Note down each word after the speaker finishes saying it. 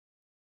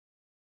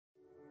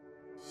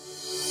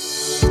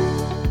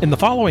In the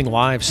following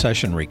live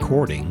session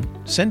recording,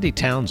 Cindy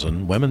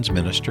Townsend, women's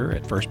minister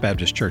at First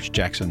Baptist Church,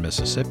 Jackson,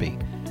 Mississippi,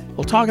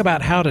 will talk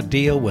about how to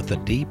deal with the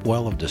deep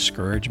well of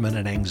discouragement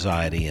and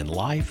anxiety in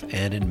life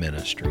and in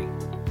ministry.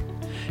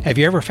 Have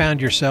you ever found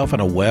yourself in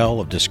a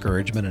well of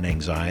discouragement and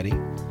anxiety?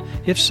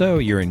 If so,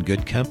 you're in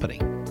good company.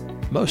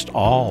 Most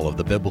all of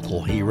the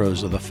biblical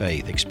heroes of the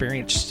faith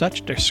experienced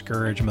such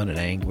discouragement and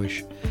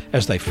anguish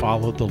as they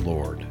followed the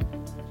Lord.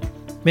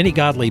 Many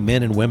godly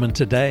men and women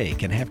today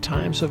can have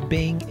times of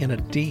being in a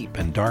deep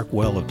and dark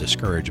well of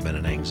discouragement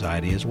and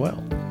anxiety as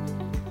well.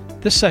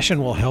 This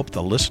session will help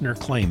the listener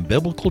claim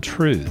biblical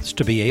truths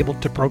to be able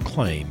to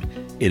proclaim,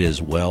 "It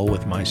is well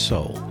with my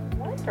soul."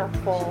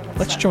 Wonderful.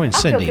 Let's join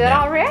Cindy now.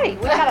 now. Already.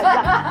 We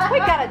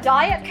got a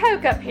Diet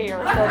Coke up here,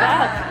 so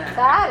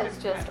that is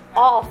just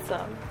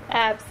awesome.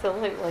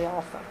 Absolutely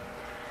awesome.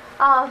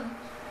 How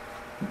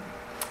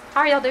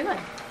are y'all doing?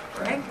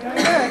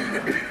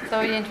 Good.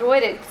 So you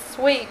enjoyed a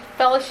sweet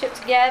fellowship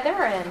together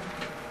and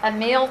a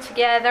meal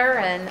together,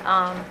 and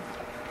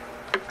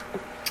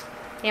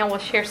we'll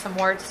share some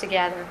words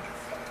together.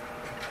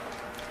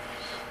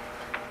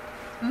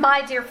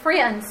 My dear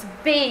friends,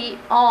 be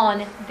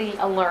on the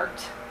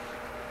alert.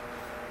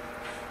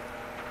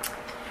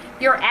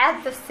 Your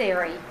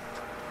adversary,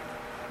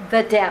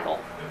 the devil,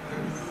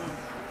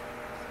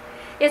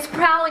 is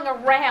prowling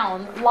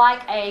around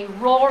like a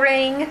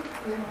roaring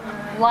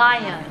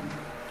lion,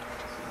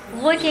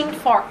 looking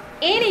for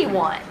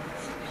anyone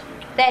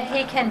that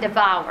he can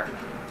devour.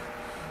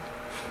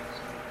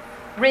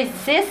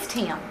 Resist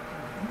him.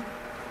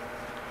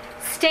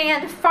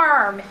 Stand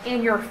firm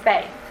in your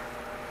faith.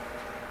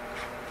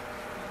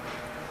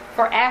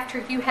 For after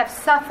you have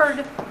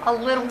suffered a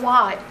little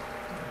while,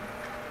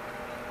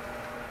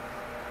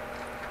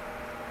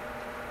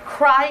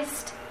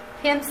 Christ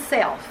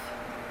himself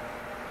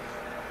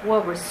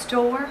will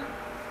restore,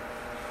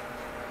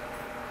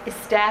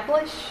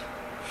 establish,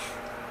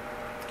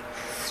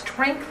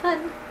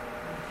 strengthen,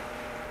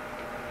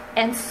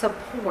 and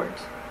support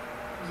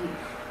you.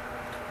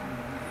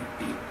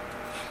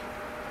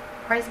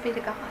 Praise be to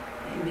God.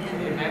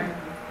 Amen.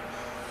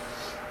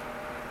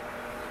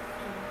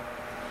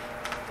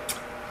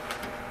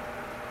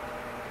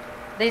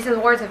 These are the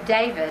words of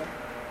David.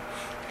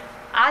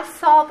 I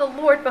saw the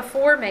Lord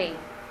before me,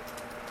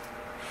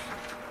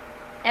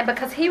 and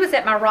because he was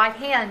at my right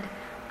hand,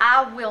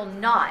 I will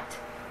not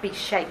be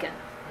shaken.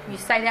 You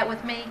say that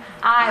with me?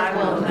 I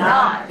will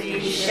not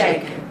be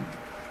shaken.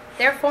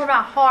 Therefore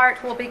my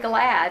heart will be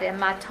glad, and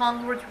my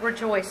tongue will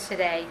rejoice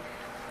today.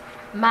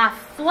 My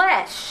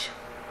flesh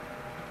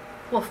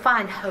will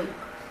find hope.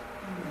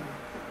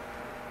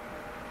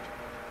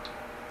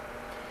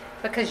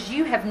 Because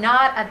you have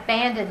not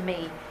abandoned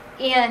me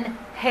in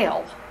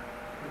hell.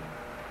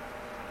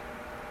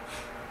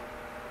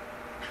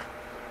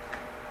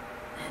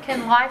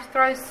 Can life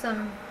throw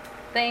some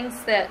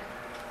things that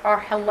are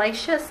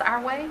hellacious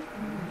our way?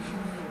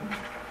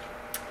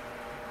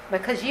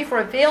 Because you've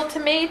revealed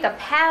to me the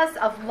paths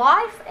of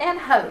life and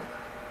hope.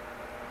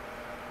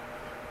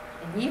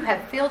 And you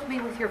have filled me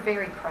with your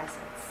very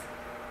presence.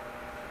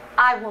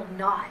 I will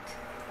not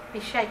be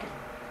shaken.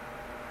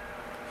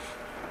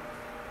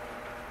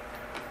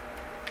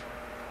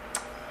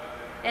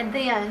 And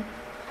then,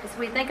 as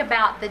we think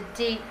about the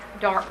deep,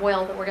 dark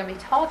well that we're going to be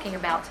talking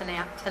about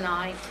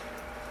tonight,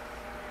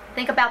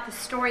 think about the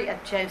story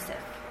of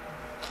Joseph.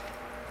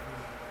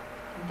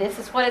 This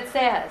is what it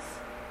says.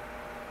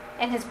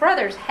 And his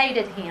brothers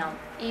hated him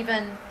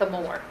even the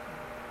more.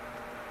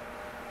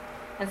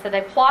 And so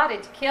they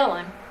plotted to kill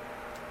him.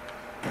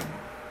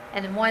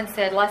 And then one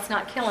said, let's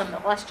not kill him,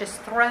 but let's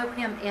just throw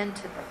him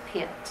into the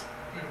pit.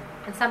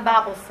 And some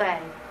Bibles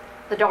say,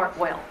 the dark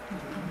well.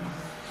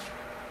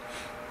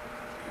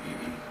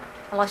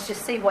 And let's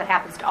just see what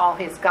happens to all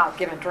his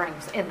God-given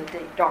dreams in the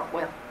deep, dark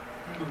well.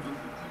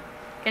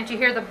 Can't you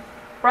hear the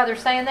brothers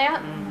saying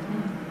that?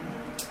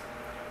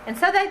 And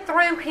so they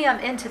threw him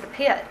into the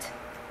pit.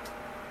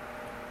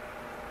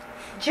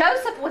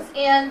 Joseph was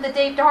in the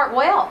deep, dark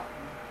well.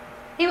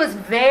 He was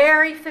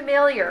very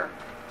familiar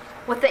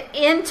with the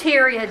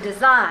interior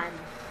design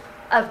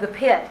of the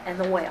pit and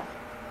the well.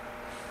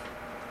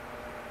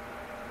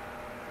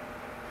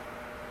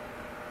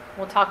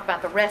 We'll talk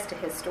about the rest of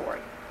his story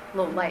a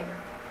little later.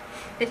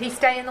 Did he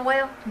stay in the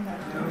well? No.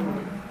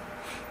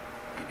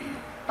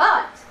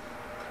 But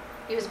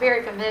he was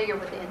very familiar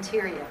with the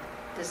interior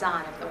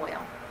design of the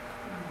well.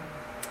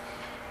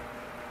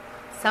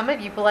 Some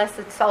of you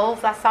blessed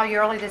souls, I saw you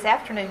early this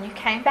afternoon. You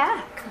came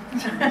back.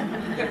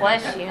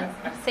 Bless you.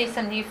 See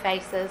some new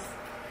faces.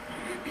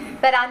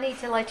 But I need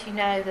to let you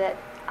know that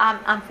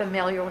I'm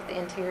familiar with the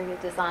interior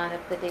design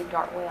of the deep,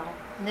 dark well.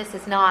 And this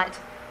is not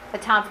a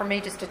time for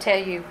me just to tell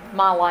you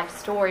my life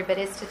story, but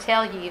it's to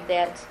tell you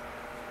that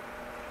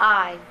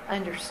I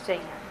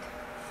understand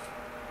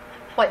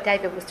what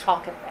David was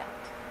talking about.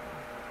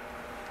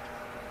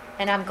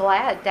 And I'm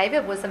glad.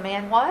 David was a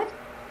man, what?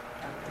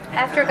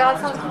 After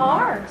God's own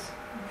heart.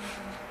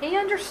 He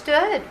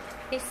understood.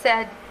 He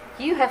said,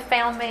 you have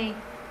found me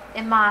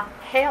in my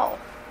hell.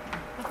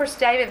 Of course,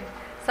 David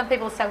Some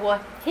people say,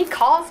 well, he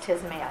caused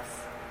his mess.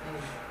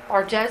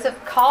 Or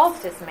Joseph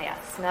caused his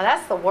mess. Now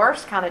that's the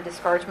worst kind of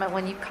discouragement,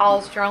 when you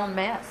caused your own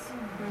mess.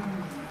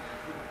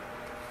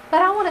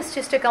 But I want us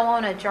just to go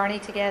on a journey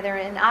together,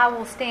 and I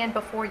will stand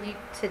before you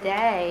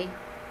today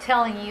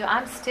telling you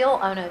I'm still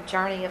on a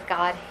journey of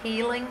God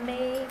healing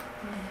me,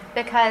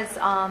 because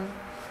I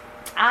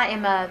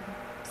am a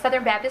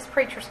Southern Baptist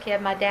preacher's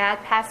kid. My dad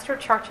pastored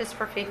churches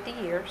for 50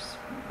 years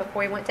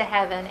before he went to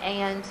heaven,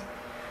 and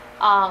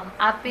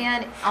I've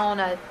been on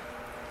a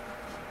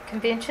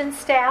convention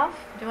staff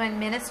doing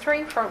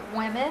ministry for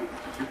women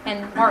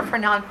and work for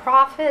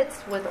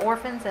nonprofits with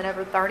orphans in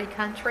over 30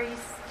 countries.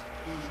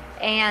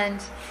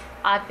 And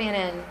I've been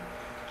in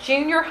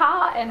junior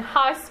high and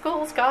high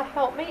schools, God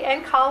help me,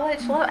 and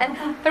college.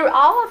 And through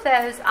all of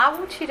those, I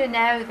want you to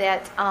know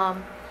that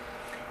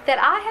that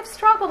I have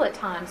struggled at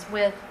times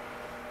with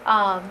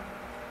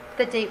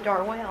the deep,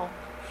 dark well.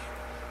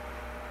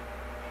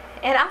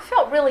 And I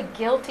felt really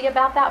guilty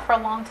about that for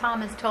a long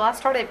time, until I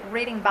started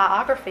reading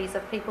biographies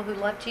of people who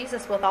loved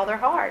Jesus with all their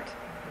heart.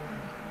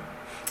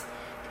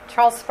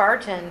 Charles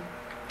Spurgeon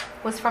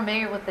was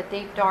familiar with the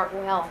deep, dark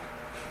well.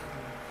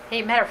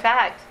 Matter of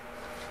fact,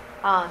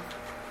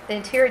 the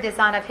interior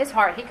design of his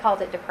heart, he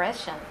called it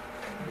depression.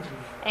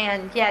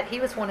 And yet he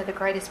was one of the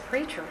greatest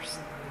preachers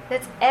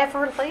that's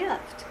ever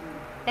lived.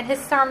 And his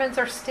sermons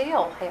are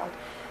still held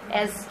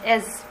as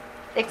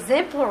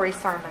exemplary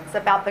sermons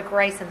about the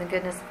grace and the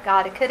goodness of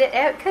God. Could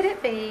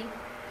it be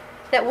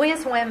that we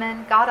as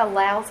women, God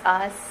allows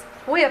us,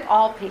 we of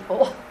all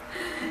people,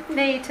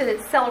 need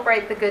to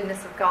celebrate the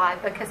goodness of God,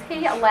 because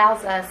He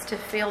allows us to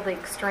feel the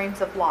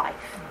extremes of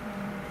life.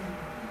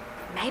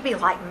 Maybe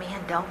like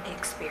men don't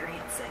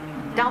experience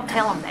it. Don't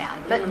tell them that.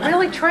 But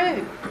really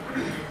true.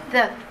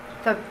 The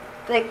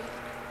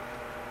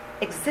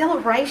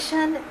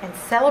exhilaration and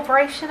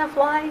celebration of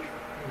life.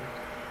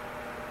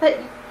 But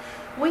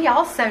we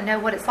also know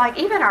what it's like.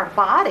 Even our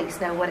bodies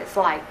know what it's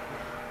like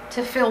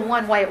to feel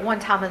one way at one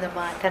time of the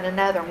month and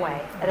another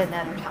way at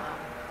another time.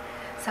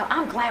 So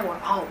I'm glad we're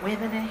all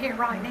women in here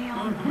right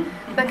now,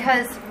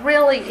 because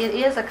really it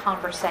is a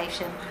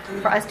conversation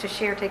for us to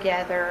share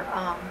together,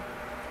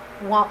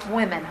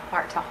 women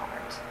heart to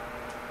heart.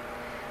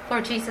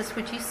 Lord Jesus,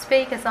 would you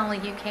speak as only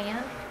you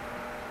can?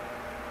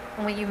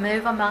 And will you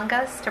move among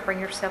us to bring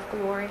yourself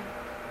glory?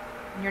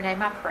 In your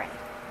name I pray.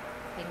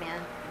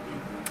 Amen.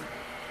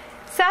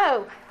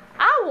 So,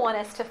 I want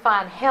us to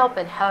find help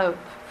and hope.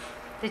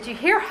 Did you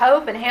hear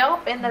hope and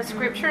help in those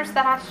scriptures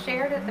that I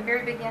shared at the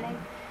very beginning?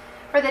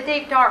 For the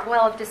deep, dark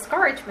well of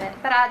discouragement.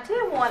 But I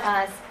do want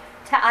us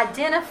to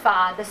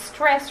identify the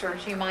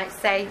stressors, you might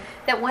say,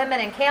 that women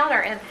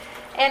encounter.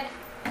 And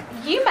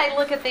you may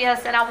look at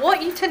this, and I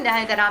want you to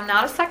know that I'm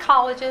not a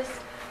psychologist.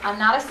 I'm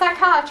not a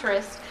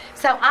psychiatrist.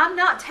 So I'm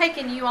not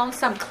taking you on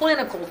some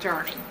clinical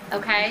journey,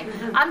 okay?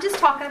 I'm just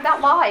talking about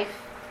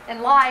life and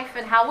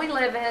how we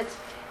live it,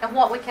 and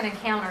what we can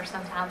encounter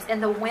sometimes.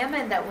 And the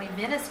women that we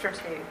minister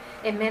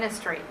to in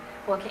ministry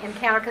will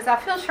encounter, because I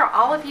feel sure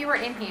all of you are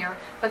in here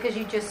because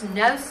you just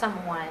know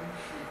someone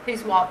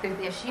who's walked through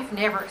this. You've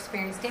never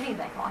experienced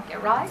anything like it,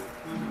 right?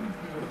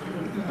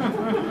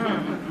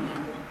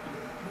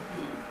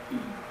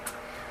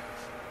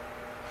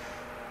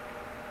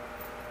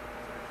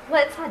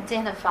 Let's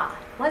identify.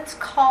 Let's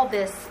call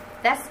this,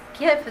 let's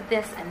give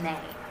this a name.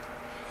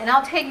 And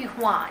I'll tell you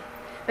why.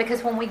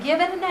 Because when we give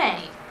it a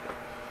name,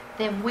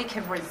 then we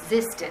can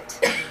resist it.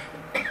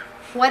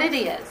 What it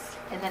is,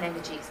 in the name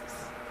of Jesus.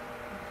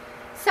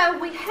 So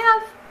we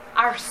have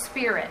our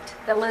spirit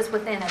that lives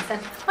within us.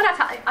 And when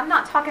I'm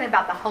not talking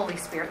about the Holy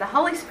Spirit. The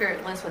Holy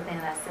Spirit lives within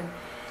us.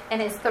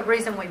 And it's the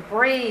reason we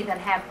breathe and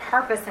have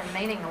purpose and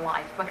meaning in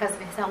life, because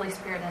of His Holy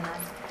Spirit in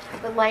us.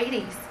 But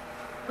ladies,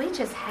 we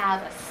just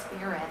have a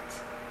spirit.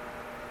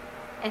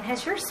 And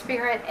has your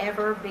spirit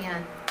ever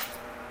been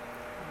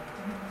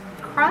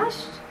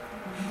crushed?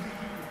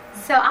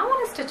 So I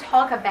want us to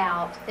talk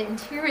about the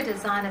interior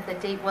design of the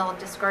deep well of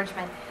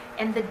discouragement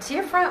and the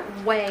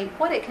different way,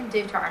 what it can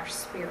do to our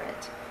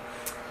spirit.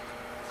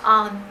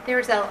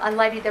 There's a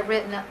lady that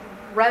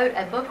wrote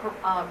a book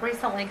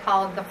recently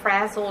called The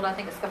Frazzled, I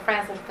think it's The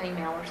Frazzled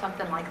Female or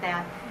something like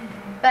that.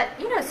 But,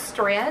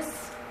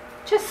 stress,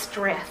 just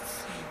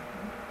stress,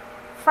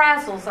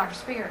 frazzles our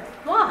spirit.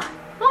 Why?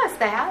 Why is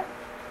that?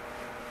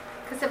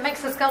 Because it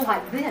makes us go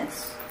like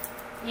this,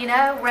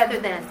 rather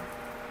than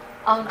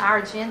on our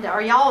agenda.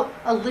 Are y'all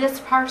a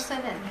list person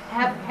and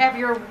have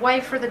your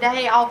way for the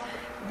day?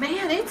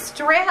 Man, it's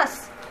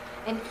stress.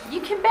 And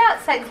you can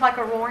bet Satan's like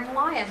a roaring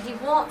lion. He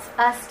wants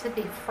us to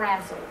be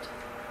frazzled.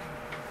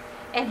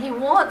 And he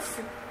wants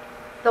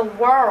the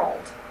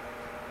world.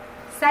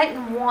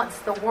 Satan wants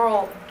the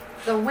world,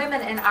 the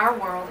women in our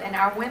world, in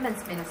our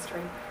women's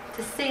ministry,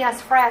 to see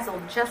us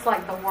frazzled just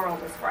like the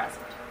world is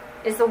frazzled.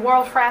 Is the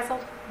world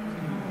frazzled?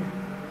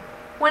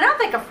 When I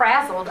think of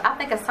frazzled, I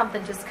think of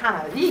something just kind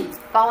of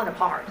falling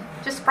apart.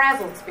 Just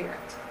frazzled spirit.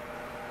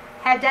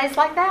 Had days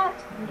like that?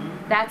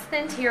 That's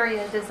the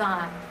interior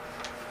design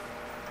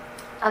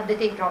of the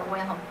deep, dark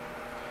well.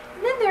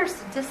 And then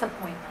there's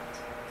disappointment.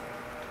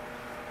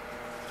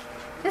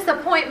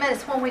 Disappointment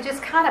is when we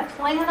just kind of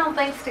plan on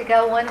things to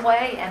go one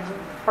way, and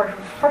for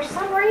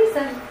some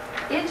reason,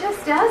 it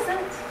just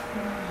doesn't.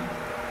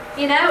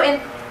 You know,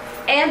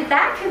 and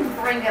that can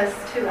bring us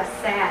to a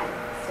sad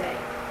state.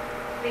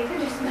 We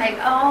can just make,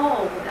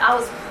 I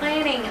was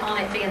planning on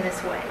it being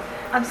this way.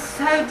 I'm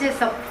so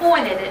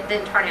disappointed it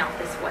didn't turn out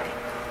this way.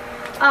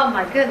 Oh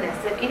my goodness,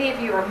 if any of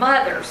you are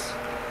mothers,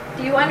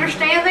 do you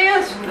understand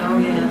this? Oh,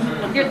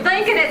 yeah. You're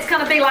thinking it's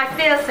going to be like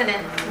this, and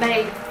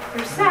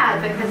you're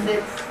sad because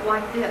it's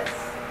like this.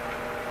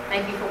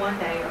 Maybe for one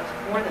day or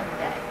more than a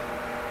day.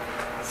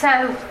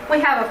 So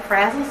we have a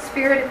frazzled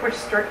spirit if we're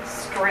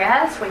stressed. We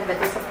have a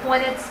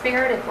disappointed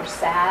spirit if we're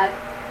sad.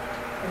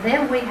 And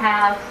then we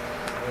have,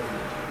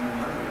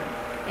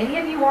 any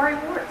of you worry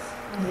warts?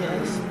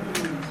 Yes.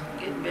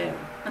 Getting better.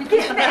 You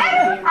get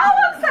better? Oh,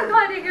 I'm so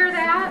glad to hear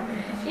that.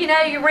 You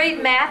know, you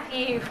read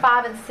Matthew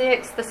 5 and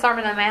 6, the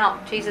Sermon on the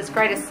Mount, Jesus'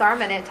 greatest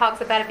sermon, and it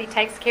talks about if he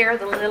takes care of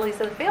the lilies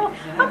of the field,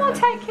 I'm going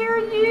to take care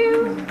of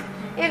you.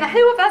 And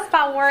who of us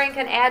by worrying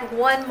can add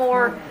one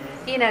more,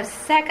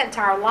 second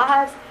to our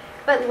lives?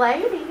 But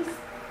ladies,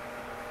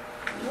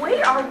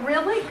 we are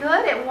really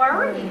good at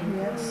worrying.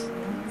 Yes.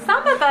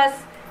 Some of us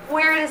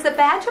wear it as a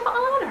badge of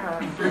honor.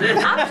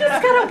 I'm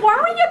just going to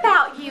worry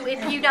about you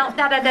if you don't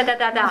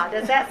da-da-da-da-da-da.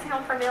 Does that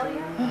sound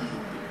familiar?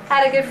 I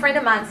had a good friend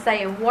of mine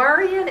saying,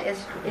 worrying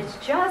is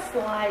just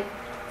like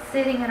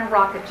sitting in a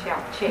rocking chair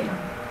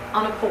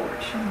on a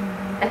porch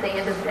at the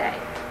end of the day.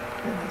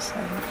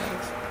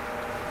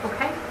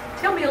 Okay?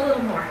 Tell me a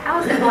little more. How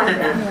is it like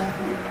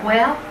that?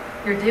 Well,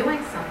 you're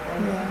doing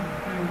something.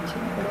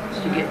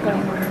 You get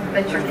nowhere.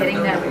 But you're getting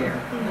nowhere.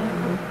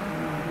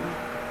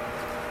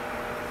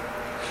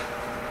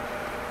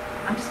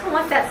 I'm just going to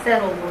let that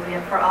settle a little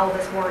bit for all of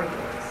us worry boys.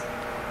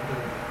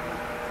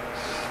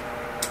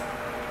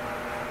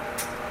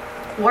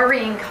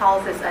 Worrying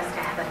causes us to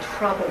have a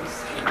troubled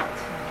spirit.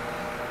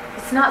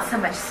 It's not so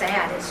much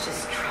sad, it's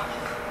just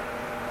troubled.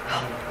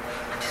 Oh,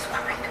 I'm just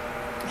worried.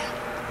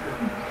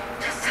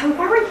 Just so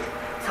worried.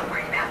 So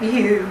worried about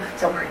you.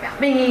 So worried about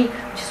me.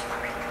 I'm just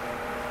worried.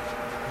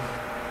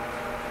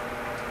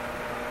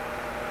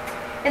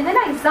 And then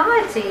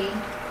anxiety.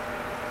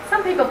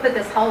 Some people put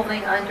this whole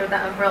thing under the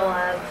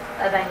umbrella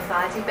of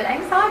anxiety, but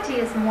anxiety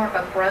is more of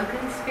a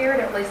broken spirit,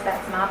 or at least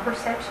that's my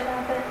perception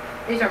of it.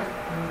 These are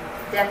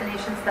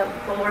definitions that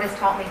the Lord has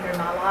taught me through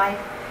my life.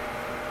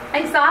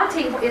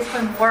 Anxiety is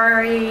when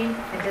worry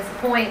and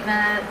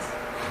disappointment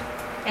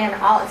and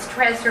all its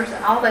stressors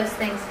and all those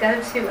things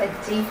go to a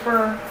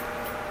deeper,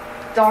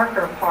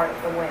 darker part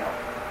of the well.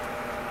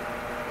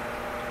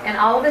 And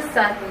all of a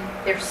sudden,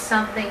 there's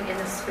something in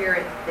the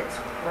spirit that's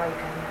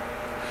broken.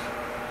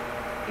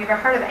 Have you ever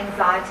heard of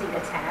anxiety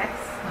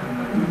attacks?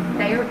 Mm-hmm.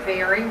 They are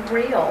very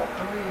real.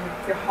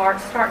 Mm-hmm. Your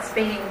heart starts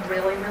beating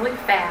really, really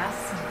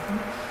fast.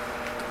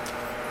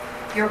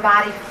 Mm-hmm. Your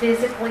body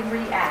physically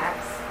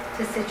reacts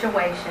to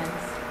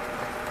situations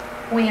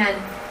when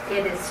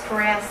it is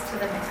stressed to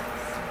the max.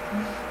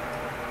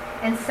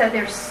 Mm-hmm. And so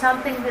there's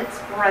something that's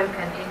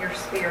broken in your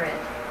spirit.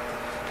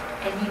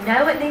 And you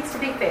know it needs to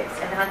be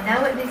fixed. And I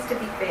know it needs to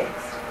be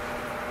fixed.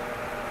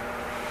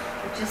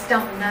 You just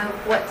don't know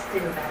what to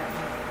do about it.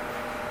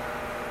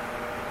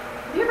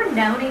 Have you ever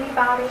known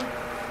anybody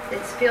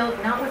that's filled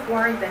not with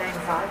worry but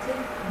anxiety?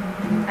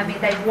 Mm-hmm. I mean,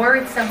 they've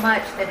worried so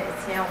much that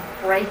it's now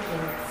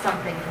breaking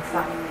something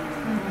inside of them.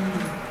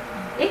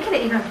 Mm-hmm. It can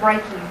even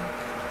break you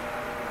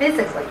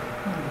physically.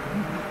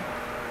 Mm-hmm.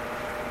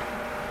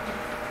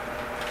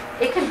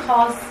 It can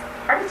cause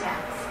heart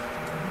attacks.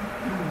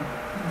 Mm-hmm.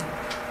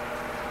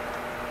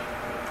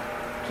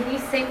 Can you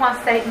see why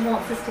Satan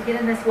wants us to get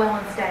in this well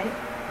and stay?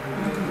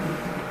 Mm-hmm.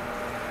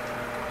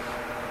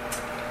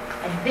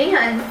 And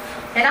then,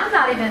 and I'm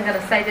not even going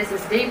to say this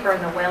is deeper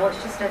in the well,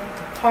 it's just a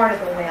part of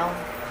the well.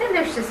 Then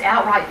there's just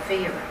outright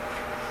fear.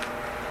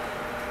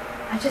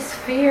 I just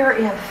fear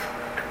if,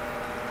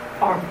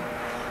 or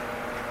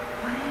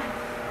what if?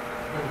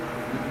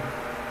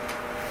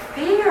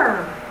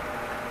 Fear.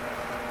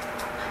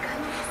 Oh my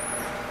goodness.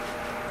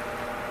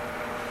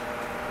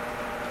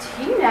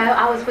 Do you know,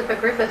 I was with a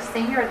group of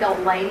senior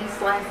adult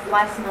ladies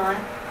last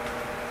month,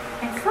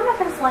 and some of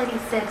those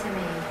ladies said to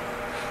me,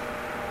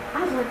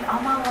 I've lived all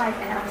my life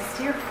and I'm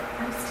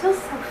still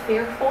so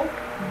fearful.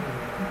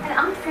 Mm-hmm. And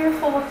I'm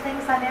fearful of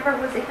things I never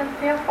was even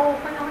fearful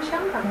when I was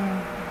younger.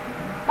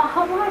 Mm-hmm. My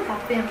whole life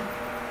I've been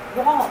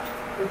wrought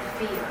with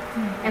fear.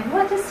 Mm-hmm. And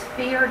what does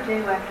fear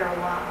do after a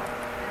while?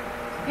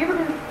 Have you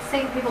ever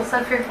seen people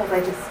so fearful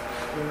they're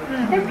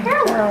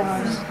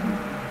paralyzed?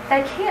 Mm-hmm.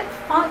 They can't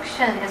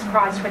function as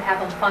Christ would have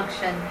them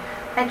function.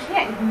 They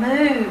can't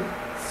move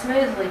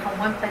smoothly from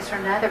one place or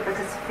another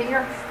because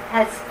fear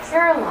has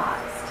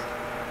paralyzed.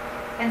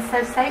 And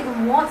so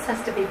Satan wants us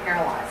to be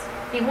paralyzed.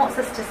 He wants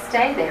us to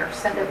stay there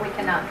so that we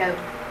cannot go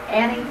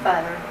any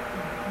further.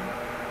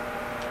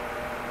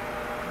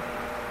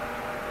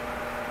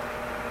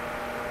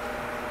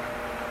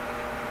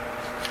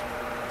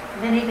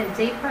 And then even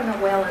deeper in the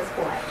well is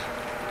what?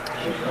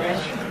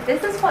 Depression.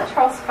 This is what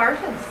Charles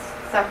Spurgeon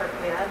suffered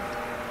with.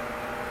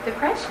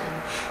 Depression.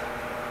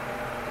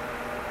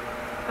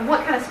 And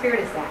what kind of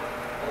spirit is that?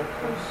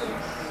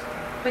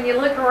 When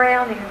you look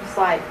around and you're just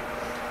like,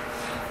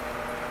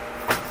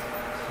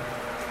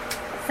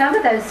 some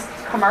of those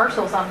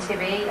commercials on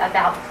TV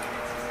about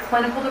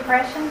clinical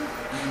depression,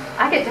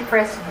 I get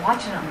depressed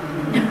watching them.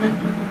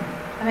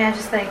 I mean, I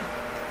just think,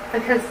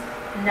 because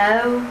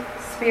no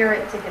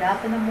spirit to get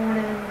up in the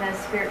morning, no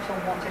spirit to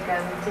want to go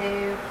and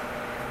do,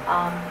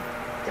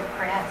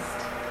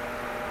 depressed,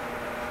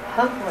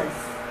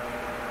 hopeless.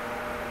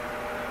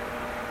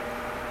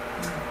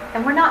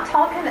 And we're not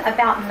talking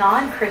about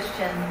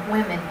non-Christian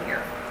women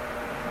here.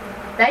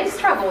 They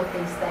struggle with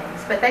these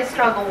things, but they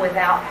struggle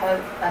without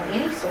hope of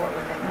any sort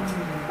within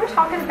them. We're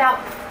talking about,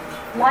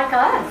 like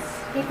us,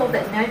 people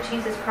that know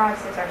Jesus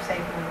Christ as our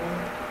Savior and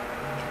Lord.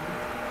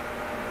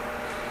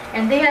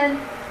 And then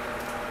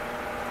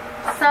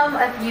some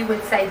of you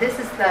would say this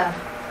is the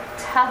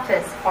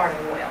toughest part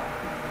of the well,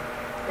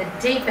 the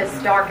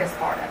deepest, darkest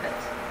part of it.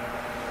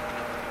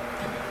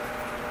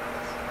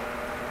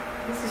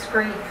 This is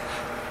grief.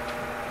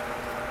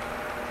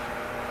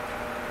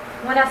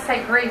 When I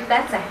say grief,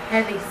 that's a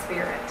heavy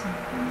spirit.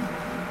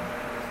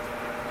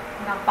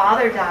 When my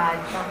father died,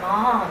 my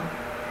mom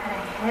had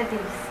a heavy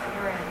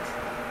spirit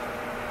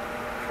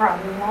for a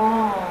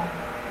long,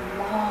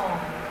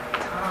 long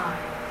time.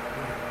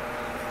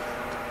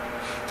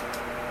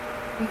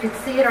 You could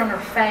see it on her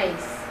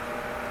face.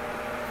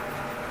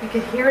 You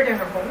could hear it in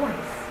her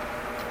voice.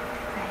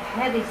 A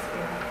heavy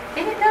spirit.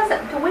 And it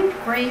doesn't. Do we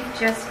grieve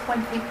just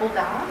when people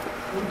die?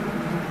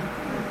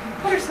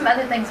 What are some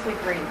other things we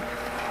grieve?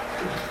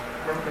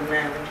 Broken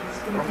marriages,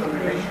 broken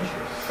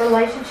relationships.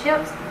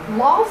 Relationships,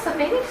 loss of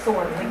any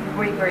sort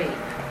we grieve.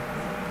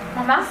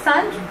 When my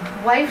son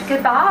waved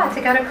goodbye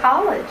to go to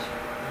college,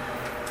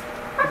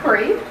 I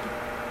grieved.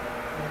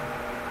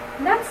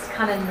 And that's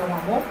kind of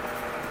normal.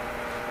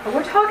 But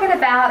we're talking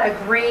about a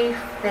grief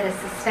that is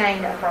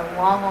sustained over a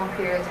long, long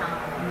period of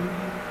time.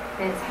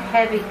 And it's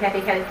heavy,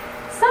 heavy, heavy.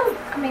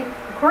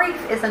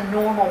 Grief is a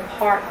normal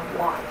part of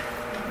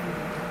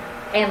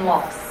life and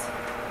loss.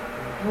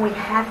 And we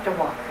have to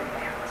walk through that.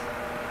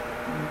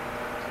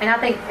 And I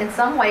think in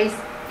some ways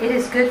it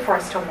is good for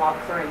us to walk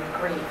through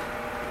grief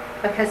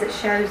because it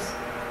shows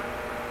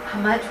how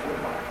much we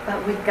love.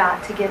 But we've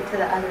got to get to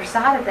the other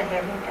side of the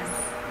heaviness.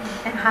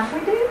 And how do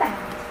we do that?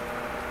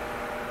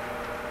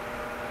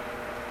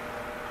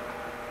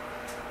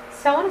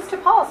 So I want us to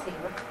pause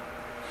here.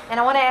 And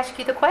I want to ask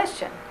you the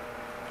question.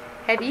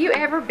 Have you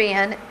ever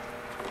been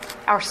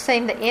or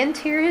seen the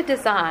interior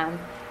design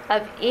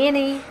of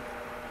any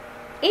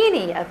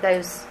of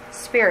those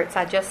spirits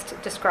I just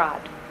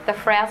described? The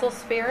frazzled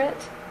spirit,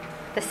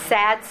 the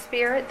sad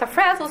spirit. The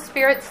frazzled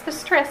spirit's the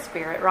stress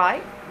spirit,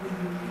 right?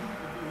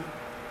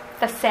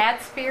 The sad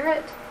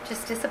spirit,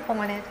 just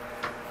disappointed.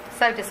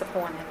 So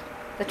disappointed.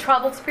 The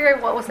troubled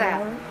spirit, what was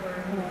that?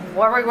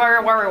 Worry,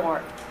 worry, worry,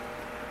 worry.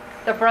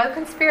 The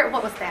broken spirit,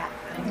 what was that?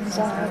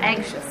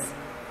 Anxious.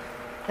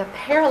 The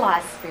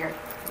paralyzed spirit,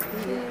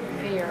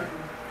 fear.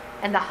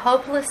 And the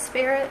hopeless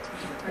spirit,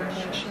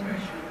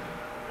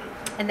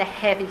 and the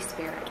heavy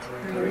spirit.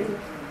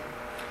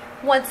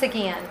 Once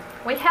again,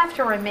 we have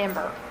to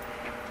remember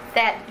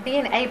that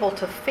being able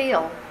to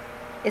feel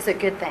is a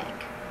good thing.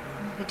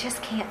 We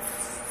just can't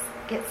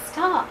get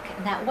stuck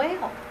in that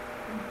well.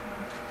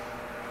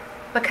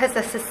 Because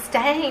the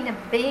sustained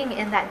being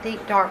in that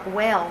deep, dark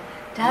well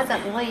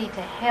doesn't lead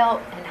to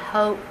help and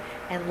hope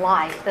and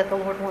life that the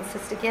Lord wants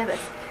us to give us.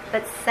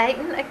 But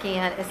Satan,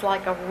 again, is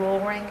like a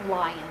roaring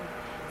lion,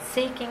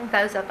 seeking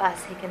those of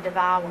us he can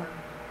devour.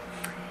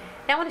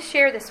 Now I want to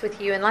share this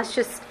with you, and let's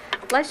just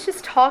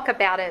talk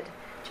about it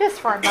just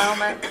for a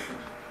moment.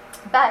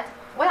 But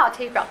I'll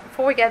tell you about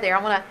before we go there.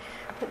 I want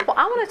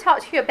to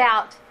talk to you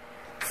about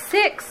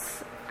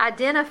 6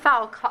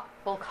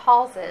 identifiable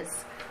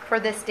causes for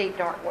this deep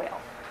dark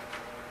well.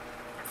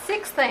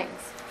 6 things.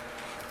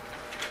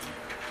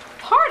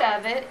 Part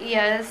of it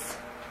is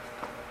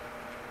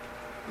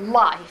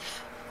life.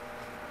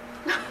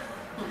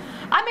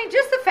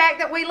 Just the fact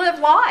that we live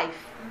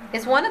life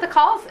is one of the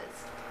causes.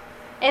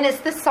 And it's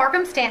the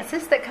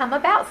circumstances that come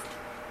about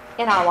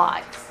in our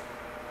lives.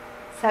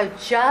 So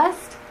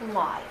just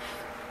life.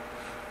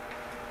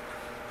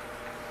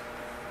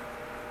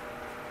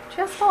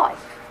 Just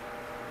life.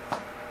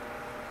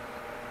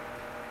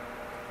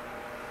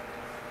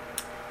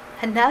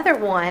 Another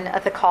one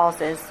of the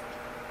causes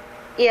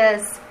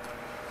is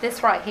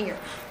this right here.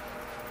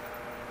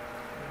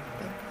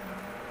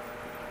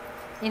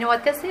 You know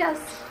what this is?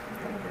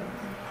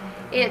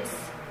 It's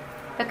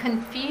the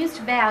confused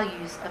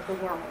values of the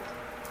world.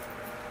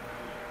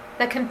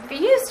 The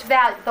confused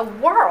value, the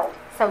world.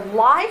 So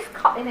life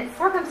and its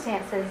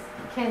circumstances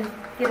can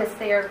get us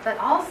there, but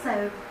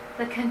also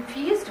the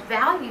confused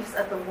values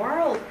of the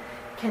world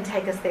can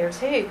take us there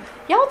too.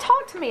 Y'all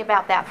talk to me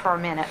about that for a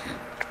minute.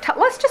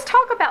 Let's just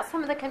talk about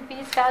some of the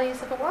confused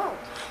values of the world.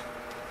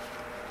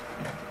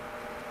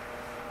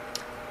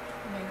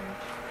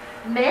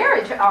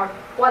 Marriage, or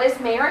what is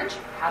marriage?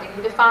 How do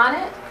you define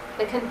it?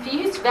 The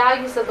confused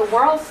values of the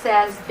world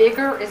says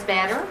bigger is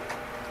better.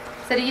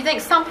 So do you think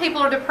some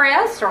people are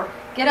depressed or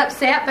get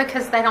upset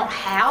because they don't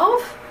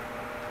have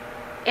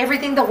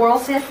everything the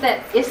world says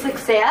that is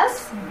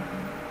success.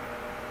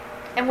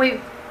 And we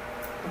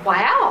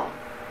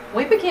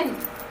begin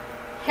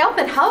help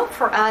and hope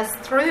for us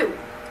through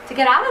to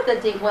get out of the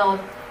deep well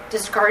of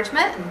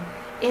discouragement,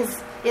 and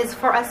is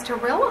for us to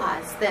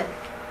realize that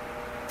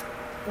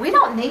we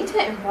don't need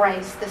to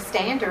embrace the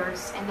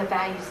standards and the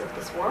values of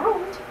this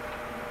world.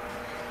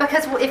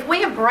 Because if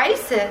we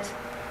embrace it,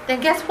 then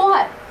guess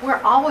what?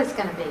 We're always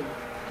going to be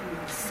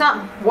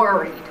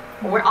worried.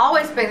 We're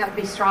always going to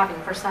be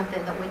striving for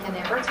something that we can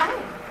never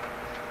attain.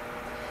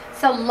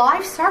 So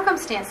life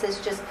circumstances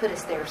just put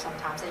us there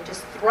sometimes and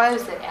just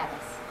throws it at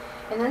us.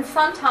 And then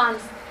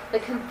sometimes the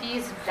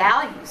confused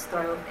values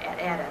throw it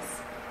at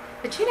us.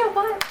 But you know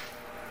what?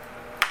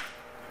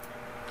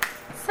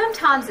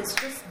 Sometimes it's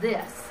just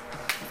this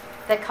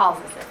that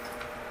causes it.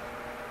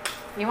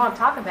 You want to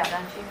talk about,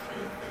 don't you?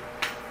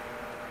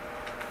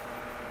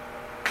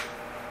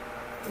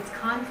 It's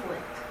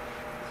conflict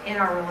in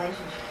our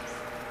relationships.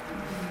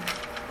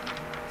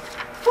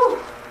 Whew.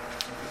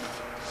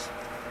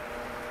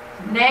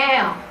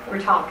 Now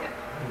we're talking,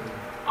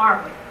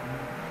 aren't we?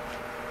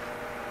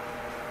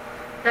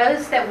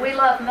 Those that we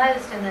love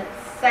most and that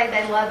say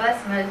they love us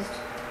most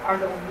are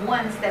the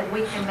ones that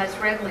we can most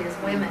readily as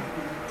women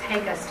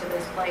take us to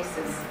those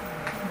places.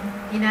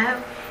 You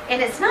know?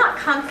 And it's not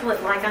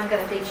conflict like I'm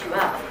going to beat you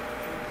up.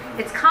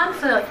 It's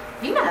conflict,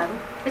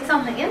 it's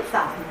on the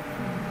inside.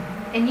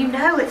 And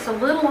it's a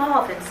little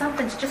off and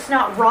something's just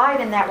not right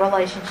in that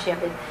relationship.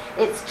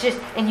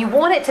 And you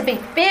want it to be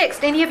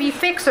fixed. Any of you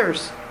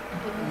fixers?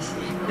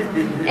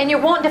 And you're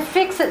wanting to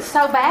fix it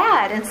so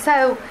bad. And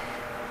so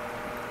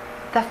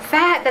the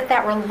fact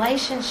that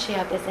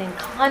relationship is in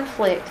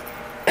conflict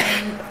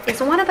is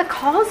one of the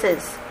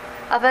causes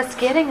of us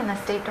getting in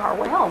this deep dark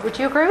well. Would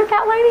you agree with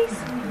that, ladies?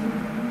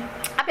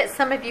 I bet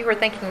some of you are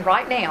thinking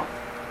right now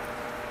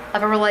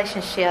of a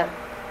relationship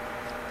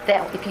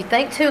that if you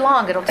think too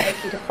long, it'll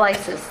take you to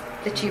places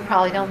that you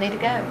probably don't need to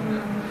go.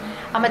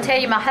 I'm going to tell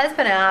you, my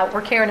husband and I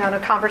were carrying on a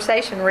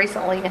conversation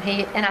recently,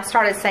 and I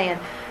started saying,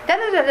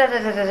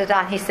 da-da-da-da-da-da-da-da,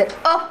 and he said,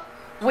 oh,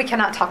 we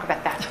cannot talk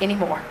about that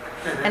anymore.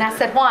 And I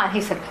said, why? And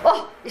he said,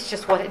 oh, it's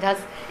just what it does.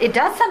 It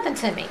does something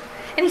to me.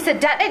 And he said,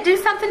 does it do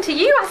something to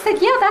you? I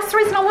said, yeah, that's the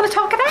reason I want to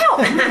talk it out.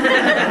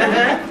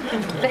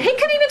 But he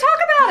couldn't even talk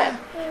about it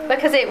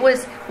because it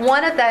was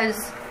one of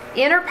those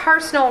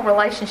interpersonal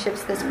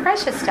relationships that's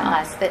precious to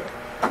us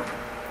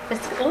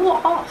that's a little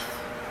off.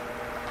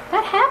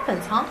 That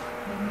happens, huh?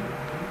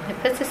 It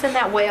puts us in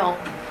that well.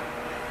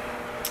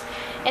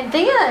 And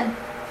then,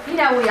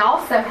 we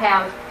also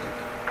have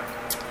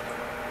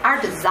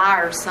our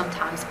desires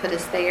sometimes put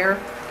us there.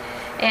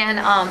 And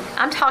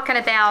I'm talking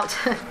about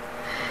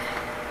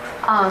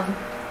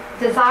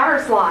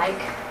desires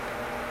like,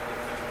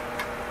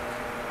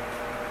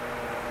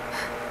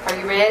 are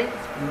you ready?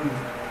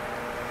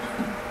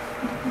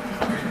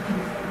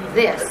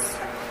 This.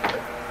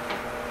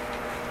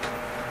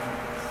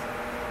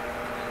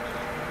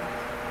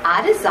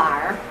 I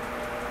desire,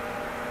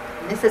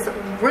 and this is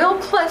real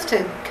close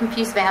to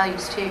confused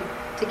values too,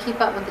 to keep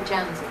up with the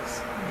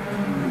Joneses.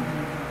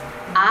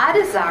 I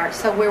desire,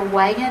 so we're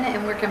weighing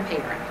and we're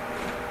comparing.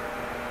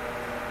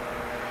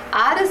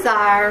 I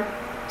desire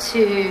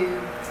to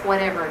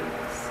whatever it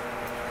is.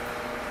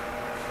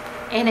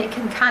 And it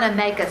can kind of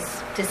make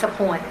us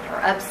disappointed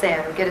or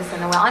upset or get us in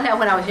the well. I know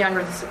when I was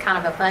younger, this was kind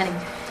of a funny.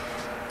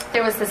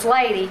 There was this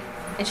lady,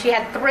 and she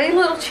had 3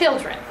 little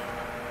children.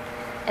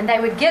 And they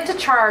would get to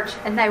church,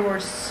 and they were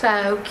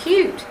so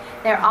cute.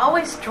 They're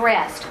always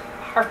dressed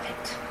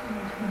perfect.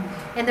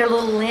 In their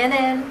little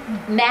linen,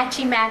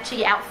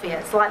 matchy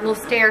outfits, like little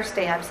stair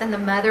steps. And the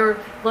mother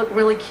looked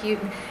really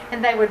cute.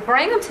 And they would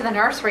bring them to the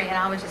nursery, and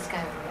I would just go,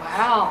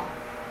 wow,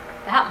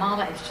 that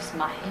mama is just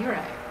my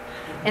hero.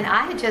 And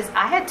I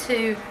had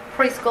 2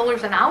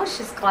 preschoolers, and I was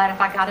just glad if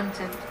I got them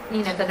to,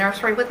 the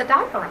nursery with a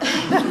diaper on.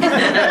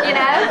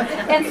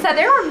 And so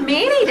there were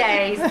many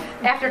days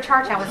after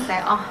church I would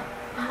say, oh,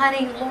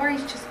 honey,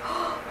 Lori's just,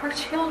 her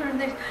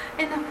children,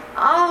 and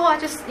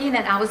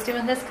I was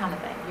doing this kind of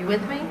thing. You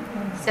with me?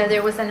 So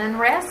there was an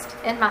unrest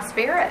in my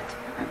spirit,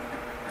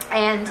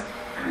 and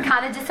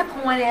kind of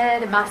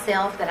disappointed in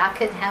myself that I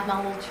couldn't have my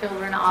little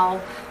children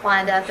all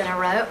lined up in a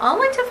row,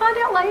 only to find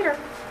out later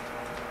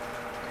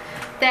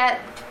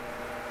that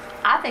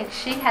I think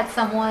she had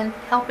someone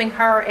helping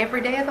her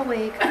every day of the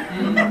week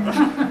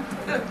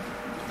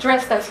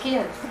dress those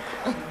kids.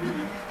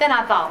 Then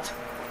I thought,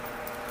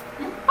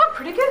 I'm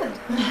pretty good.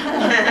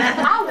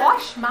 I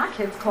wash my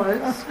kids'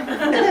 clothes.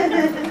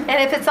 And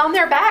if it's on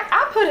their back,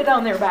 I put it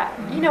on their back.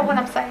 You know what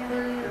I'm saying?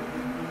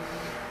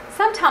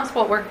 Sometimes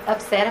what we're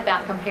upset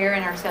about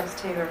comparing ourselves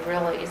to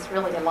is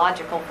really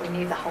illogical if we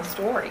knew the whole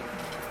story.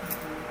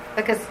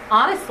 Because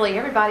honestly,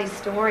 everybody's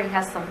story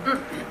has some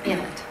in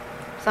it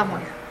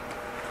somewhere.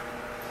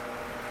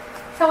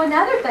 So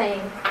another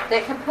thing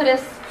that can put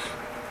us,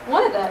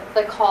 one of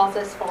the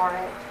causes for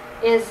it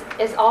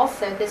is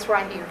also this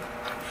right here.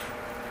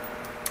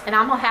 And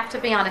I'm going to have to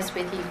be honest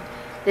with you.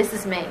 This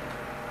is me.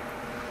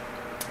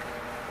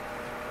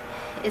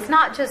 it's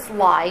not just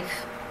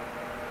life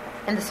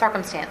and the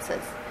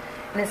circumstances.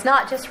 And it's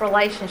not just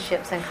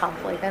relationships and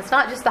conflict. And it's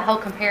not just the whole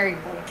comparing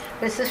thing.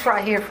 This is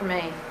right here for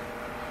me.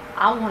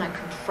 I want to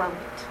control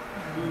it.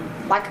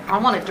 Like, I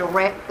want to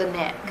direct the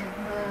neck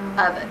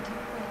of it.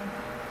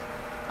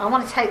 I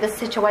want to take the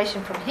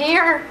situation from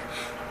here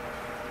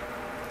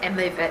and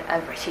move it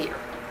over here.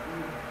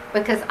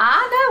 Because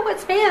I know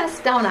what's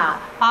best, don't I?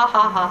 Ha,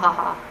 ha, ha, ha,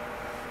 ha.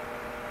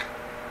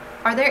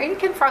 Are there any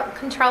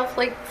control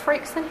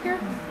freaks in here?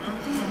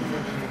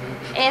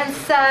 And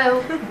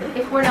so,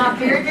 if we're not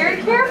very,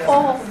 very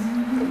careful,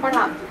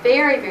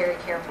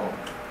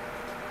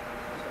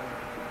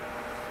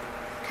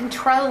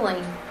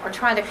 controlling or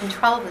trying to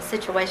control the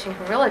situation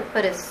can really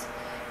put us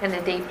in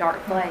a deep,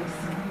 dark place.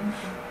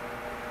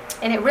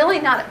 And it really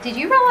not, did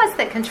you realize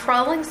that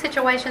controlling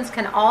situations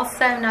can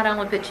also not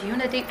only put you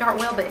in a deep, dark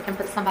well, but it can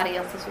put somebody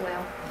else as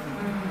well?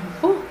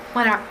 Ooh,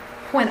 when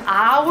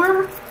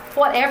our,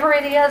 whatever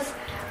it is,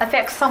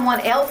 affects someone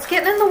else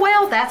getting in the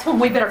well, that's when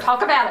we better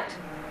talk about it.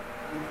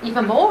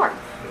 Even more.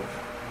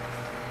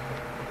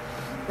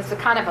 This is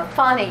kind of a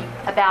funny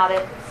about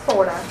it,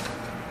 sort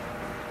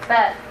of.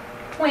 But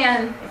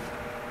when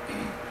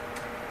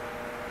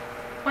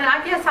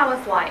I guess I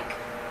was like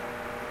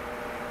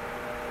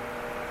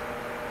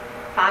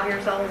 5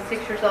 years old,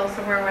 6 years old,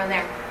 somewhere around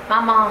there, my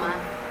mama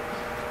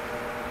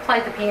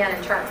played the piano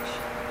in church.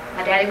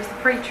 My daddy was the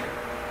preacher.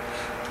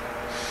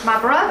 My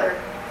brother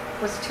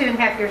was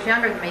 2.5 years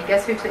younger than me.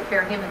 Guess who took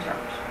care of him in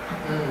church?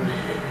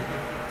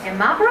 And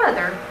my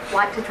brother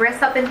liked to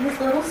dress up in his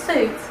little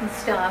suits and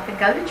stuff and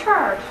go to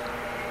church.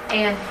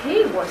 And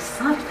he was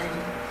something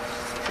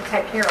to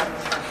take care of in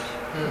church.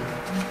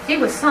 He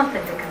was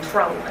something to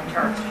control in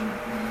church.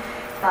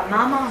 But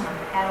my mama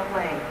had a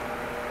way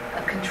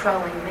of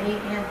controlling me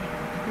and him.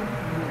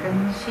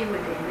 Because she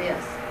would do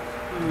this.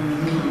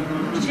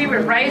 She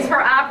would raise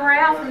her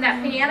eyebrow from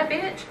that piano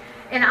bench.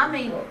 And I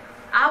mean,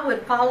 I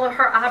would follow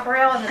her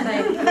eyebrow and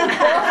think,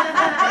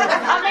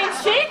 I mean,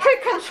 she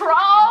could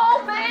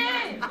control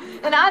me.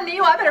 And I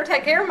knew I better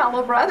take care of my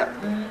little brother.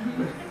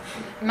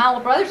 My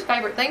little brother's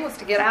favorite thing was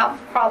to get out,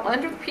 crawl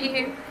under the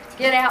pew,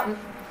 get out, and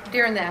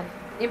during the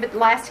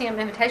last hymn,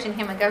 invitation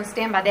hymn, and go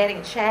stand by Daddy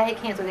and shake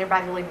hands with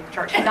everybody leaving the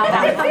church.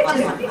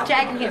 Just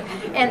shaking him.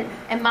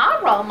 And my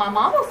role, my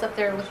mom was up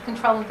there was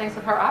controlling things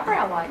with her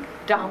eyebrow, like,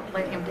 don't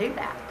let him do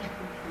that.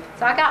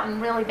 So I got in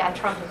really bad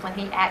trouble when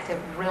he acted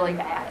really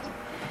bad.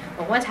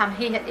 But one time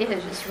it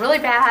was just really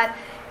bad,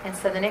 and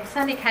so the next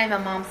Sunday came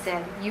and Mom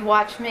said, you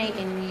watch me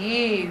and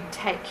you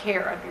take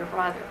care of your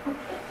brother.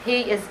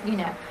 He is,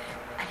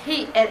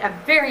 he, at a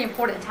very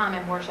important time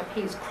in worship,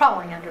 he's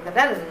crawling under the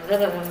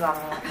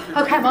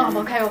okay, Mom,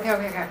 okay.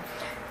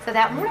 So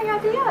that morning I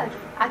did.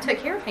 I took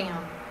care of him.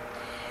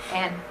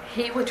 And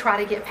he would try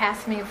to get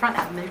past me in front.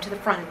 I'd move to the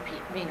front of the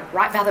pew,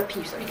 right by the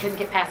pew so he couldn't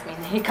get past me.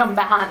 And then he'd come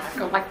behind and I'd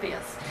go like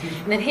this.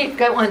 And then he'd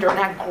go under and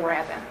I'd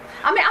grab him.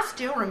 I mean, I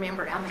still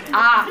remember it. I mean,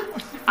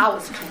 I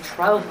was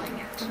controlling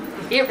it.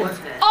 It was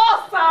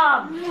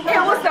awesome.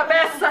 It was the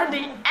best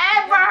Sunday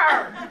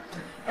ever.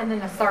 And then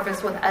the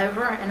service was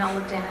over and I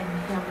looked down at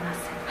him and I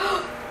said,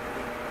 oh,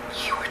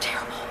 you were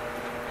terrible,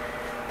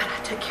 but I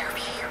took care of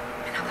you.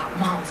 And I thought,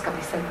 Mom's going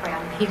to be so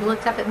proud. And he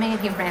looked up at me and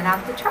he ran out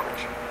of the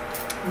church.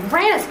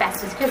 Ran as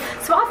fast as he could.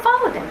 So I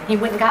followed him. He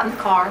went and got in the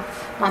car,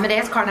 Mom and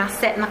Dad's car, and I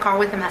sat in the car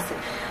with him. I said,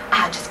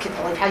 I just couldn't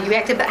believe how you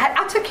acted, but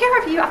I took care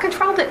of you. I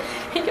controlled it.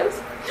 He goes,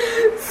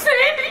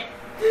 Sandy,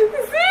 I'm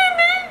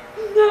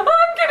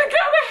going to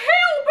go to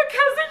hell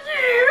because of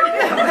you.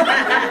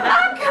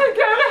 I'm going to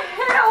go to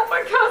hell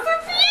because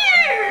of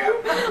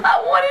you. I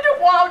wanted to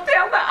walk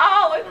down the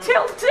aisle and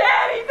tell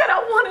Daddy that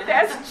I wanted to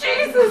ask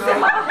Jesus in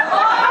my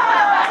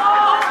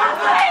heart.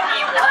 And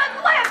he wouldn't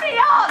let me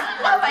out.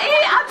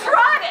 I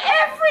tried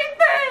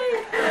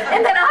everything.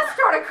 And then I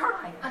started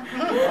crying.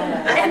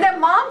 And then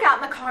Mom got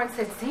in the car and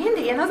said,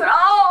 Sandy. And I said,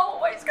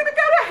 oh, he's going to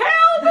go to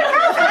hell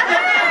because of me.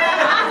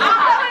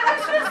 It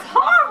was just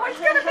horrible. He's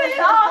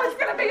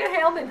going to be in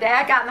hell. And then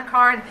Dad got in the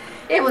car and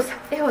it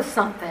was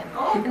something.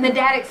 And then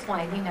Dad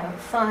explained,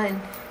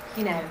 son,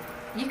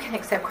 you can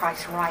accept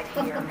Christ right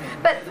here.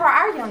 But for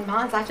our young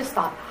minds, I just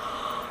thought,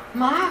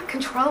 my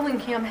controlling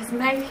him has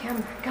made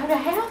him go to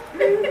hell.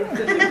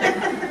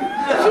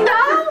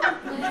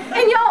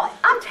 And y'all,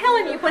 I'm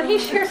telling you, when he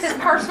shares his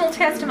personal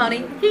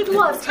testimony, he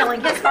loves telling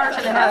his version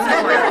of that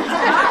story.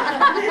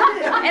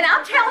 And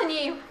I'm telling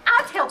you,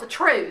 I tell the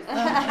truth.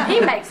 He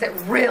makes it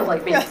really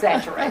be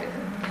exaggerated.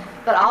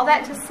 But all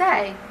that to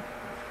say,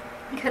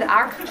 could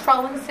our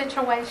controlling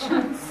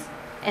situations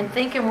and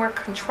thinking we're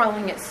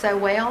controlling it so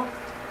well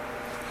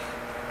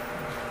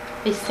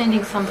be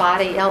sending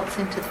somebody else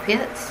into the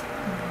pits?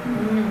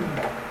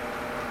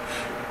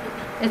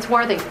 It's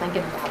worthy of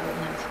thinking about,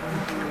 isn't it?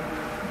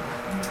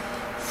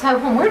 So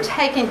when we're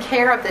taking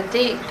care of the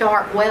deep,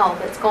 dark well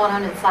that's going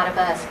on inside of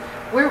us,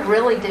 we're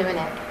really doing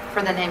it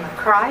for the name of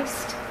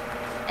Christ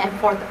and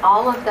for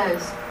all of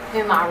those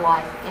whom our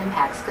life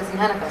impacts, because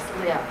none of us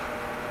live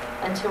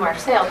unto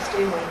ourselves,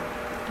 do we?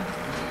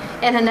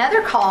 And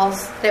another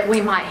cause that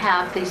we might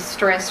have these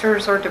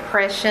stressors or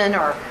depression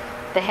or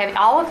the heavy,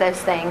 all of those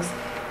things,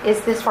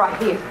 is this right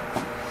here.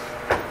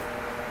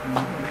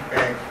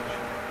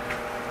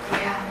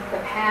 Yeah, the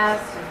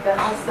past, but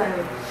also,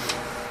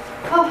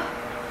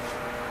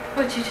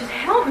 would you just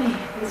help me?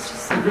 It's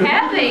just so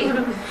heavy.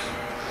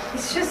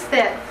 It's just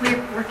that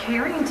we're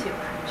carrying too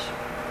much.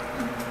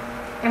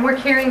 And we're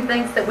carrying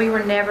things that we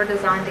were never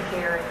designed to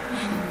carry.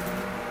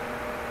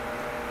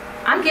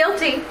 I'm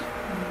guilty.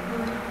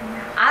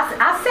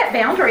 I set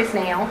boundaries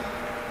now.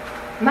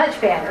 Much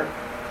better.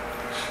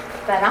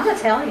 But I'm going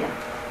to tell you,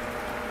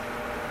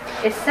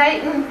 if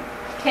Satan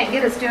can't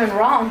get us doing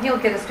wrong, he'll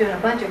get us doing a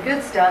bunch of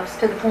good stuff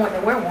to the point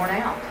that we're worn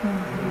out.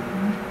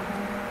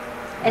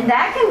 And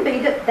that can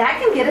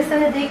get us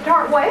in a deep,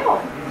 dark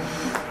well.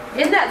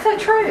 Isn't that so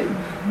true?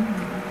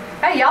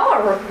 Hey, y'all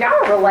are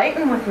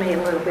relating with me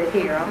a little bit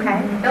here,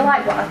 okay? Feel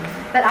like,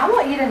 but I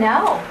want you to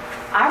know,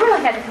 I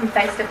really had to come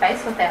face to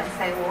face with that and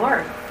say,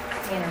 Lord,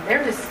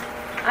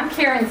 I'm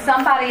carrying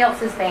somebody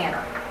else's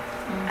banner.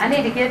 I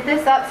need to give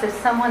this up so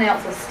someone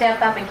else will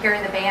step up and carry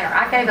the banner.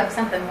 I gave up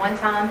something one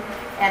time,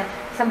 and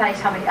somebody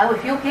told me,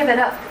 if you'll give it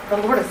up, the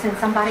Lord will send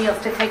somebody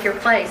else to take your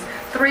place.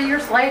 3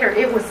 years later,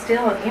 it was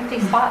still an empty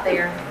spot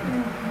there.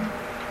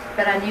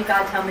 But I knew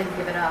God told me to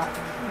give it up.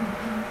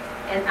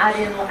 And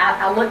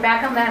I look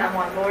back on that and I'm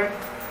like, Lord,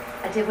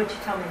 I did what you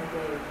told me to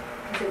do.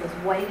 Because it was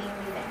weighting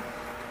me down.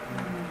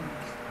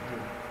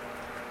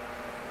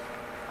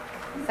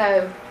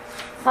 So,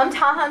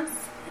 sometimes,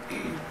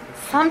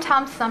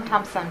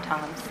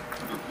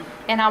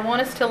 and I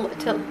want us to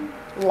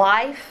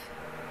life,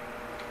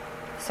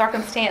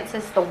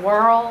 circumstances, the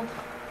world,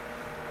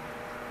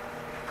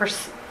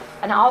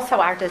 and also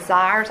our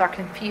desires, our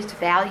confused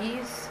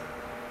values,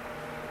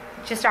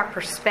 just our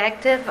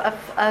perspective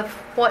of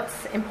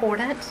what's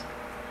important,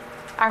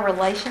 our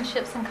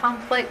relationships in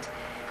conflict,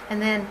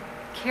 and then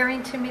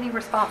carrying too many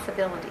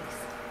responsibilities.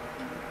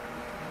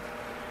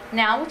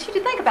 Now, I want you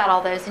to think about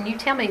all those, and you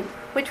tell me,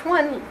 which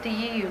one do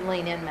you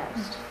lean in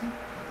most?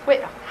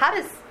 Wait, how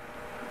does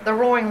the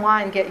roaring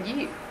lion get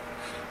you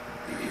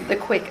the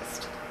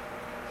quickest?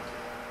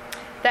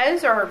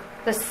 Those are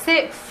the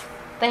 6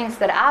 things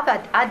that I've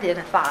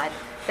identified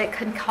that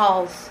can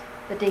cause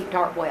the deep,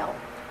 dark well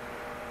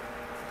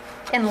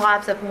in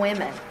lives of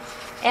women,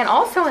 and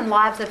also in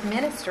lives of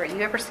ministry.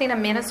 You ever seen a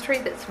ministry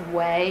that's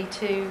way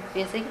too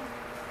busy,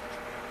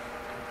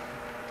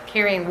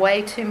 carrying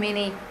way too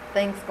many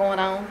things going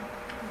on,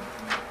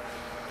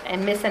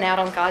 and missing out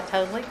on God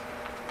totally?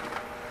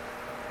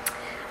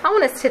 I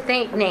want us to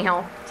think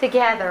now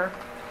together.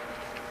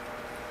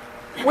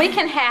 We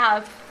can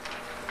have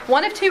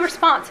one of 2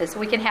 responses.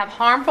 We can have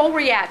harmful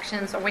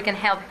reactions, or we can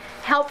have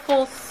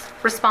helpful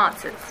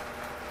responses.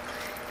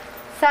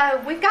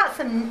 So we've got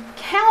some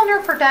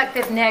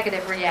counterproductive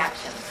negative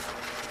reactions.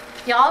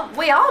 Y'all,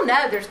 we all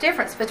know there's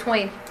difference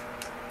between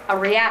a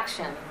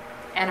reaction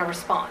and a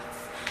response,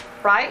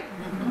 right?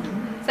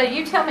 So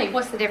you tell me,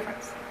 what's the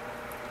difference?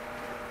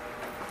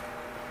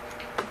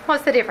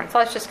 What's the difference?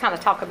 Let's just kind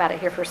of talk about it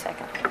here for a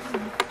second.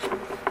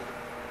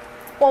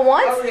 Well,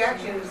 Our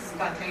reaction is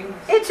spontaneous.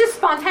 It's just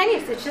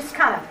spontaneous. It's just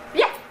kind of,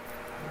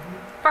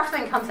 first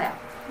thing comes out.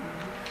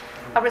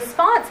 A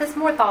response is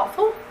more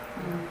thoughtful.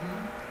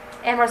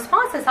 And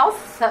response is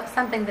also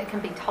something that can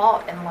be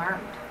taught and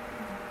learned.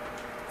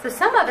 So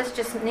some of us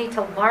just need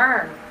to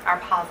learn our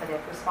positive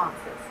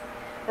responses.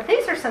 But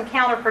these are some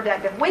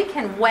counterproductive. We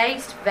can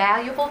waste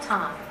valuable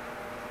time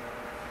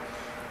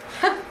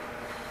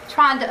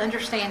trying to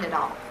understand it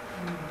all.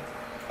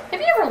 Have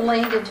you ever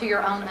leaned into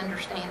your own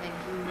understanding?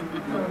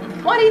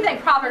 What do you think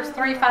Proverbs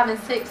 3, 5, and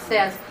 6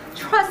 says?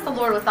 Trust the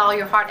Lord with all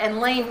your heart and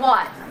lean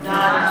what?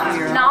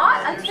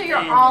 Not unto your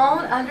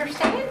own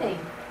understanding.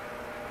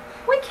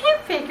 We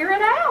can't figure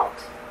it out.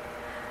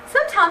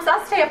 Sometimes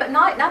I stay up at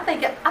night and I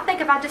think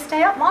if I just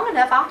stay up long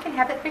enough, I can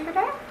have it figured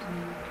out.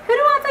 Who do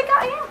I think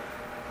I am?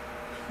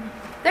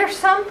 There's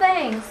some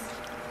things,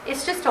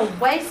 it's just a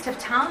waste of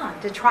time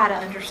to try to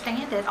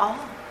understand it all.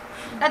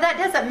 Now that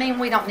doesn't mean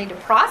we don't need to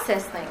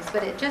process things,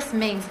 but it just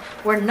means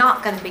we're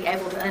not going to be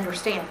able to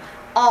understand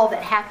all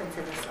that happens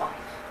in this life.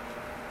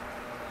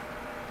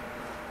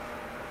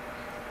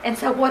 And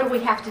so what do we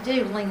have to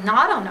do? Lean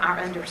not on our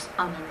own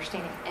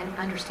understanding and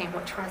understand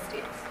what trust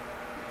is.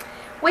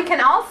 We can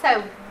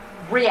also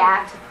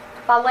react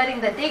by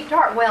letting the deep,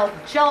 dark well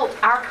jolt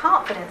our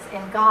confidence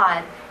in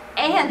God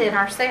and in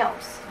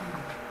ourselves.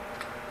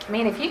 I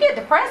mean, if you get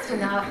depressed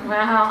enough,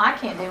 well, I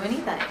can't do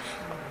anything.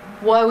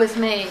 Woe is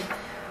me.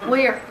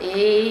 We're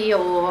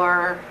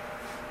Eeyore.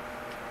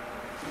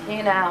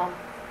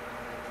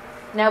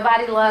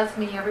 Nobody loves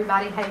me.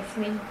 Everybody hates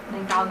me. I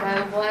think I'll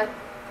go, what?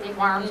 Eat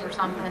worms or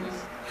something.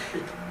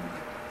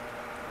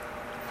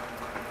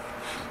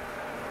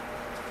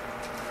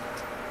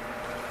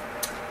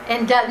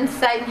 And doesn't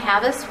Satan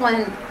have us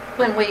when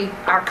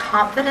our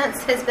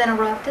confidence has been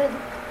erupted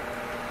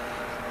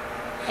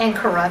and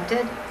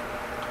corrupted?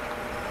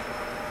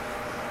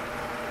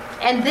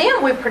 And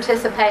then we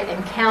participate in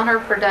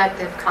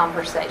counterproductive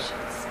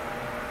conversations.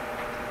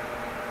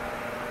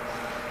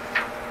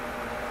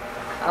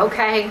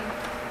 Okay,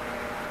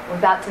 we're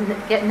about to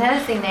get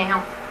nosy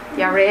now.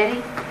 Y'all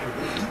ready?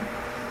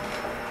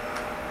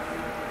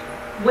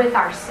 With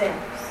ourselves.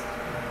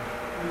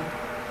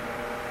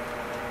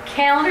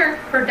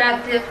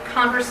 Counterproductive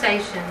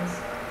conversations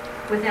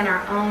within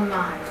our own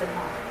minds and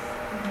hearts.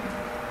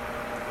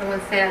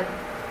 Someone said,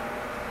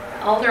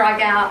 the older I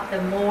got,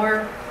 the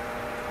more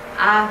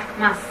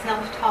my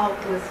self-talk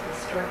was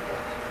destructive.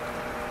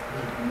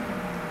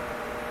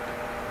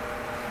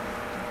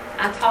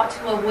 I talked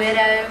to a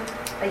widow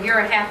a year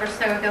and a half or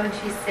so ago, and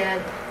she said,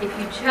 if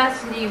you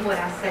just knew what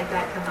I say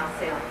back to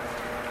myself,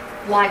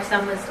 life's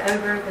almost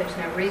over, there's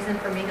no reason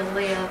for me to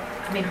live.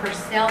 I mean, her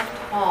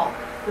self-talk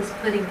was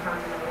putting her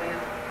in the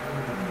well.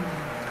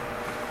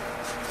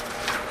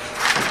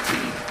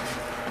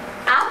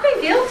 I've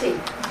been guilty.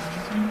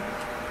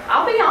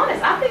 I'll be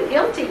honest, I've been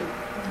guilty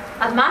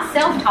of my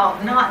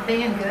self-talk not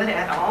being good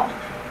at all.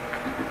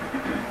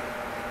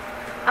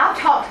 I've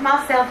talked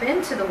myself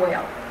into the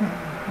well.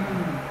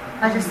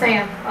 I was just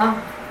saying,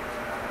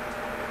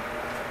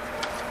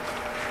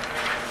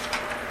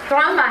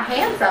 thrown my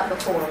hands up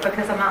before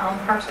because of my own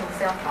personal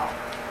self-talk.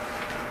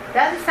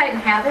 Doesn't Satan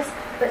have this?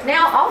 But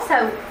now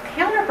also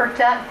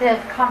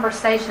counterproductive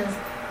conversations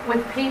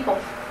with people.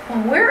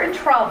 When we're in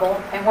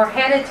trouble and we're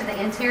headed to the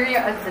interior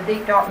of the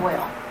deep dark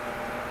well.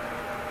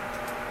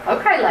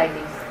 Okay,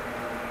 ladies.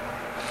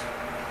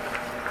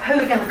 Who are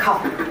we going to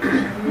call?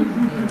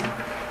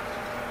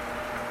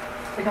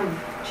 We're going to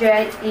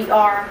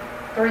JER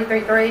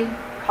 333,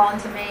 calling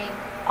to me,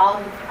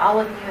 all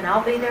of you, and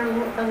I'll be there,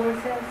 the Lord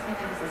says. He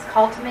says,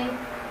 call to me.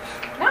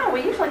 No,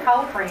 we usually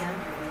call a friend.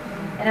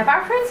 And if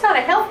our friend's not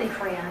a healthy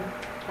friend,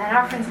 then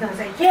our friend's going to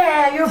say,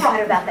 yeah, you're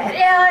right about that.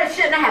 Yeah, it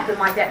shouldn't have happened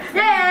like that.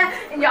 Yeah.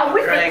 And y'all,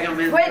 we drag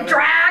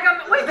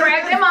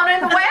them on in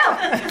the well.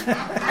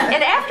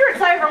 And after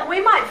it's over,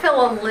 we might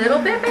feel a little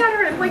bit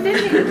better if we do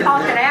need to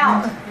talk it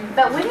out.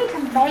 But we need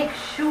to make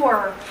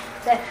sure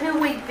that who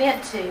we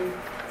vent to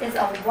is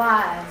a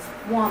wise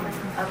woman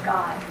of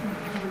God.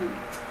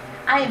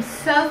 I am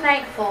so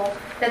thankful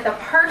that the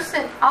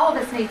person, all of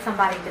us need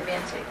somebody to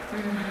vent to.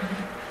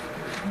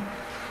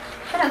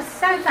 But I'm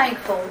so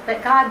thankful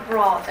that God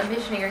brought a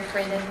missionary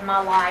friend into my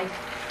life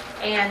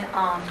and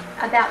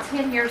about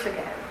 10 years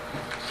ago.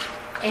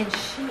 And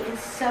she is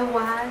so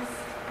wise.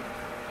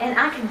 And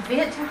I can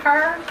vent to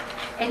her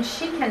and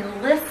she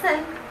can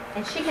listen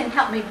and she can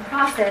help me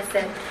process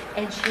it.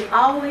 And she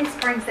always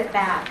brings it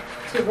back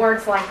to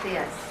words like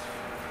this.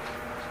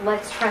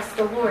 Let's trust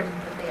the Lord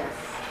for this.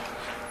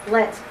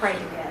 Let's pray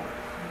together.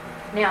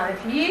 Now,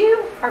 if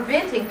you are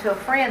venting to a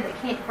friend that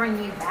can't bring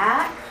you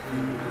back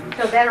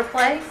to a better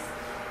place,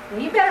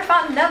 then you better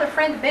find another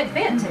friend to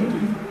vent to.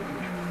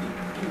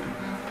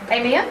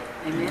 Amen?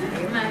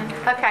 Amen.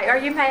 Okay, are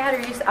you mad?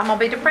 I'm going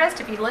to be depressed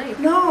if you leave.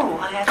 No,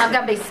 I'm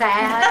going to be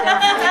sad.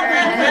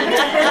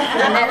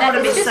 I want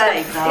to be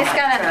safe.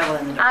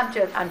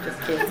 I'm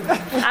just kidding.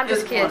 I'm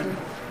just kidding.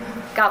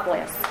 God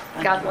bless.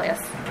 God bless.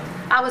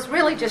 I was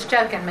really just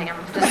joking, ma'am.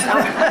 It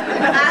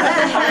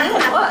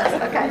was.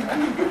 Okay.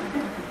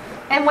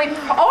 And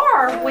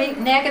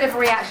negative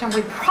reaction,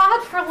 we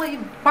pridefully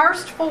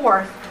burst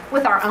forth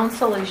with our own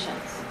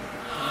solutions.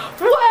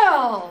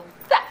 Well,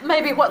 that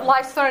may be what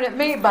life's thrown at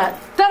me, but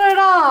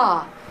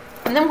da-da-da.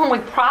 And then when we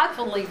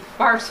pridefully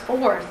burst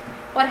forth,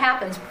 what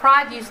happens?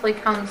 Pride usually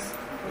comes,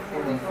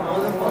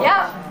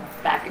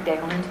 back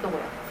down into the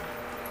well.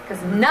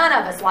 Because none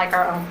of us like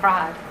our own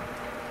pride.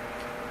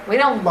 We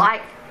don't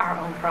like our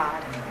own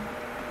pride.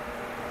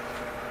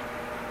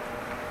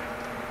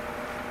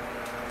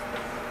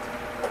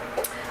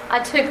 I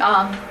took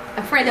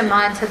a friend of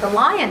mine to the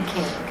Lion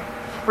King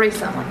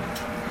recently.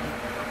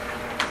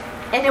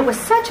 And it was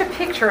such a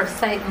picture of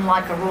Satan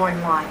like a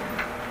roaring lion.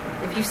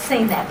 If you've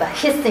seen that, the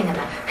hissing and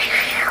the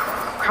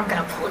I'm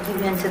going to pull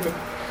you into the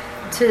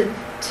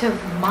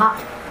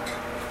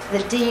the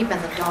deep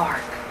and the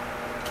dark.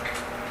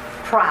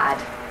 Pride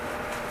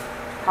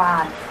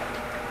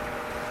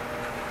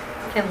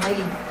can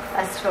lead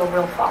us to a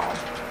real fall.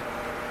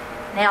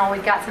 Now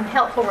we've got some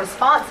helpful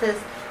responses.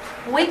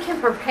 We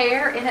can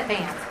prepare in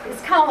advance.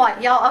 It's kind of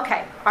like, y'all,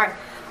 okay, all right.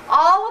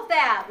 All of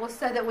that was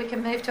so that we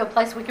can move to a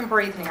place we can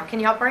breathe now. Can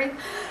y'all breathe?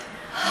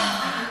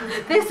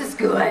 This is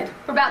good.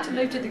 We're about to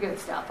move to the good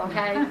stuff,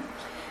 okay?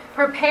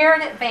 Prepare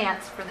in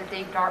advance for the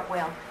deep, dark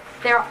well.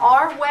 There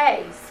are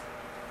ways,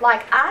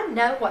 like I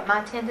know what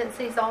my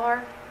tendencies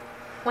are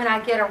when I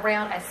get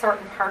around a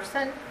certain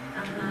person.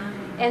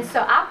 And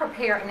so I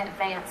prepare in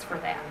advance for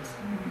that.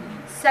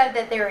 So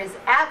that there is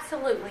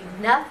absolutely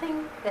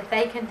nothing that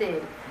they can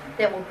do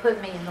that will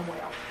put me in the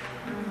well.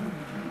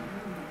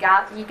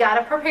 You got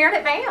to prepare in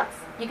advance.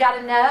 You got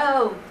to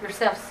know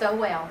yourself so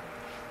well.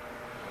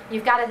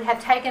 You've got to have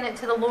taken it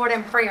to the Lord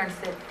in prayer and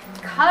said,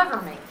 cover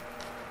me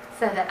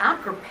so that I'm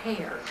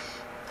prepared.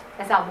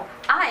 As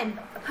I am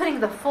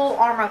putting the full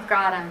armor of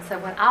God on, so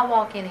when I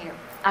walk in here,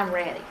 I'm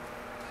ready.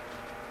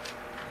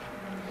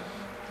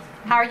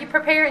 How are you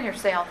preparing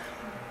yourself?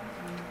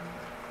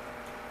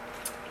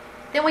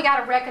 Then we got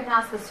to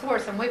recognize the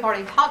source, and we've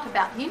already talked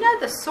about, you know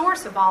the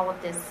source of all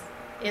of this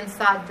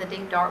inside the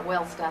deep, dark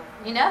well stuff.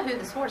 You know who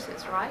the source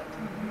is, right?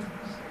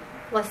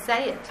 Let's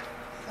say it.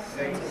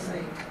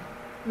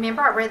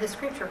 Remember, I read the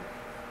scripture.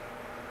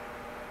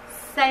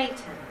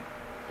 Satan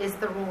is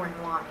the roaring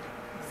lion,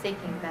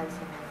 seeking those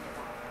who may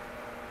devour.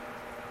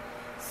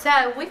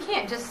 So we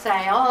can't just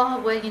say,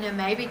 oh, well,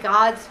 maybe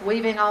God's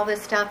weaving all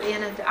this stuff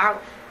in.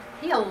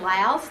 He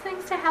allows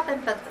things to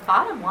happen, but the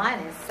bottom line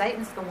is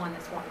Satan's the one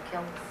that's wanting to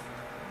kill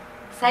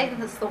us.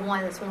 Satan is the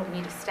one that's wanting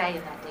you to stay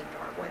in that deep,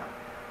 dark well.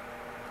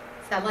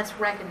 So let's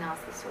recognize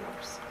the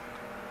source.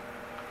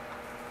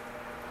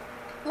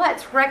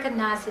 Let's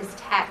recognize his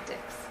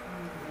tactics.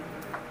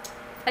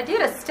 I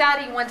did a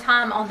study one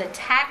time on the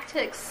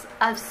tactics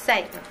of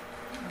Satan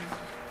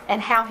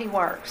and how he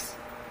works.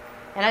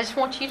 And I just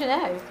want you to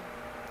know,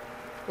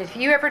 if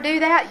you ever do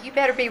that, you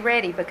better be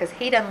ready, because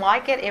he doesn't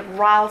like it. It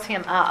riles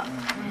him up.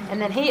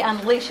 And then he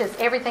unleashes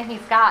everything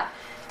he's got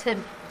to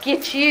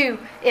get you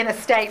in a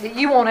state that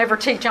you won't ever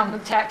teach on the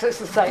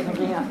tactics of Satan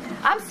again.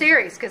 I'm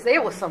serious, because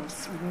there was some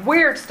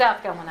weird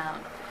stuff going on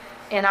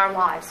in our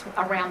lives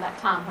around that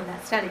time when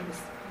that study was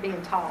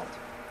being taught.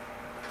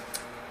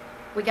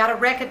 We got to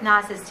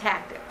recognize his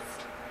tactics.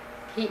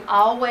 He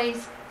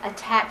always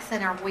attacks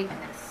in our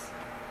weakness.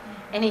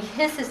 And he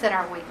hisses at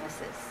our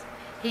weaknesses.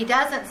 He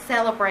doesn't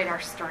celebrate our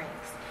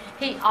strengths.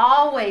 He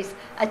always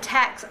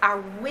attacks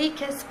our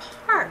weakest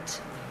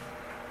part.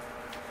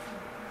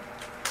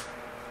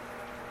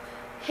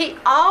 He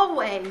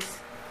always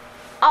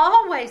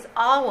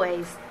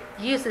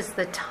uses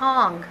the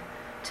tongue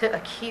to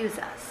accuse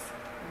us,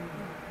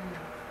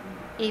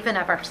 even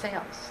of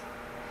ourselves.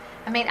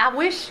 We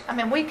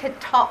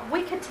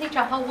could teach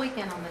a whole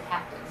weekend on the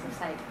tactics of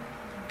Satan.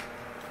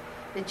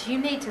 But you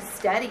need to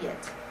study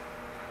it.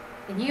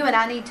 And you and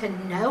I need to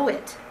know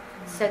it,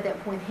 so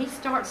that when he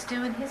starts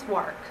doing his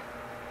work,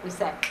 we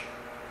say,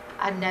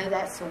 I know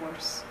that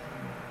source.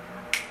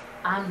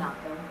 I'm not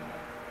going there.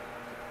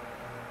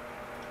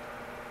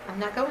 I'm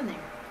not going there.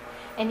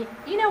 And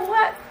you know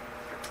what?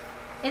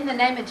 In the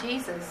name of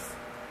Jesus,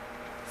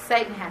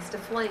 Satan has to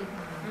flee.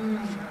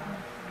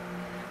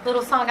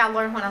 Little song I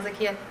learned when I was a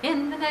kid.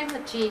 In the name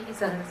of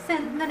Jesus,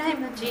 in the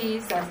name of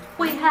Jesus,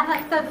 we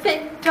have the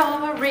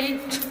victory.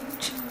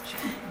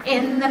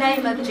 In the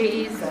name of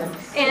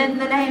Jesus, in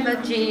the name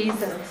of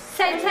Jesus,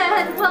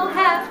 Satan will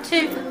have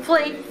to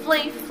flee,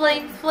 flee,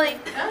 flee, flee.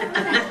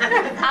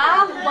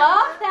 I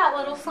love that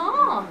little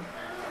song.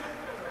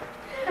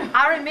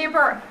 I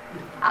remember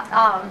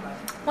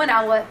when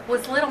I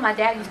was little, my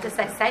dad used to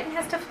say, Satan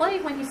has to flee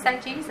when you say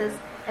Jesus.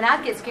 And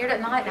I'd get scared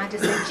at night and I'd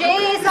just say,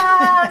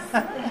 Jesus!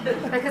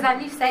 Because I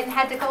knew Satan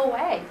had to go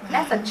away.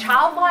 That's a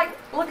childlike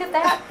look at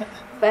that.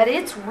 But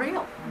it's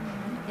real.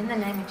 In the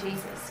name of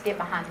Jesus, get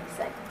behind me,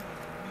 Satan.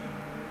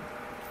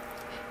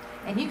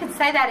 And you can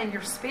say that in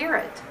your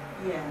spirit.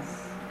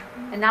 Yes.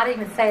 And not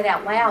even say it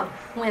out loud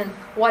when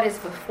what is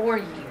before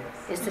you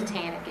is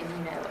satanic and you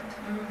know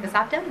it. Because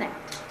I've done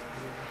that.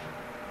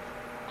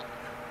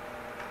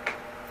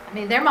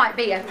 There might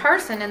be a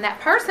person, and that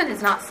person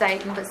is not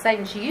Satan, but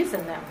Satan's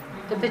using them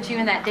to put you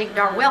in that deep,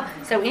 dark well.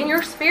 So in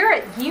your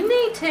spirit, you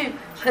need to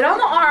put on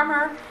the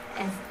armor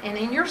and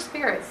in your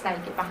spirit say,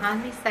 get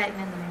behind me, Satan,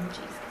 in the name of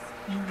Jesus.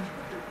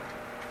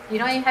 You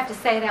don't even have to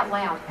say it out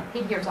loud.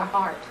 He hears our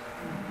heart.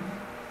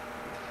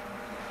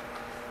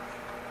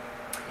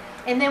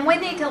 And then we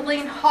need to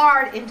lean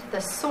hard into the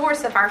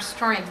source of our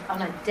strength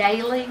on a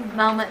daily,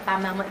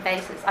 moment-by-moment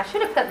basis. I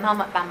should have put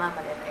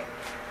moment-by-moment in there.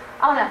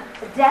 On a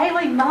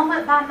daily,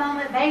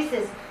 moment-by-moment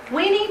basis,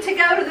 we need to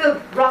go to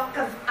the rock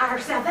of our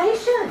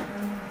salvation.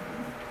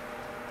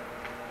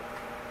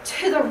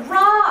 To the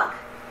rock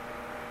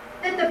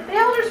that the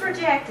builders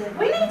rejected.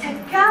 We need to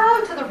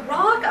go to the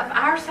rock of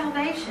our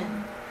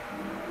salvation,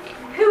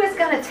 who is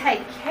going to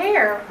take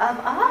care of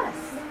us.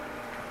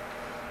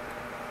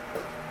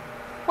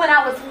 When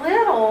I was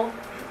little,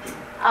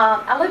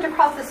 I lived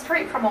across the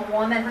street from a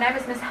woman. Her name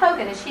was Miss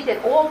Hogan, and she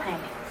did oil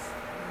paintings.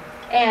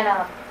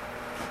 And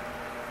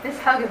Miss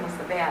Hogan was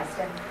the best.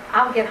 And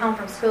I would get home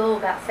from school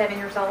about 7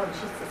 years old, and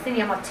she said,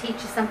 Cindy, I'm going to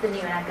teach you something new.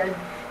 And I'd go,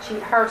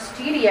 her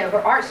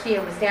art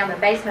studio was down in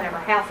the basement of her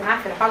house, and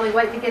I could hardly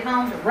wait to get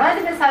home to run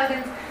to Miss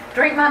Hogan's,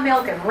 drink my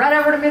milk, and run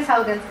over to Miss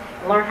Hogan's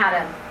and learn how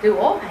to do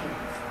oil paintings.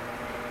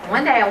 And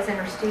one day I was in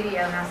her studio,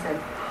 and I said,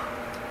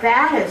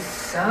 that is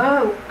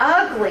so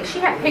ugly. She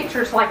had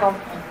pictures like on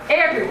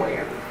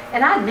everywhere.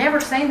 And I'd never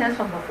seen this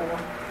one before.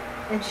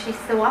 And she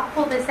said, well, I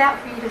pulled this out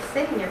for you to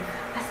see. And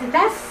I said,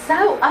 that's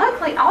so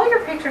ugly. All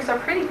your pictures are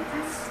pretty, but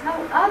that's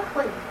so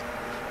ugly.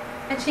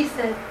 And she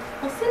said,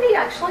 well, Cindy,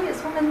 actually,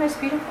 it's one of the most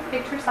beautiful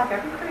pictures I've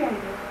ever created.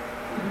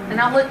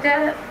 And I looked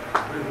at it.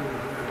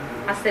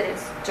 I said,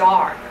 it's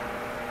dark.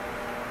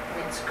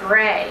 And it's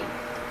gray.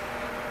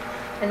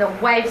 And the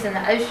waves in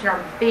the ocean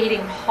are beating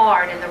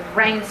hard, and the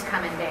rain's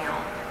coming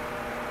down.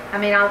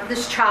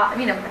 This child,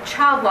 a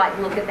childlike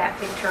look at that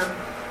picture.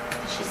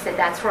 And she said,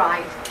 that's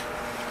right.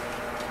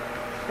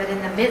 But in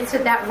the midst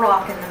of that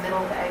rock in the middle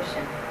of the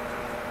ocean,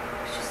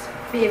 it's just a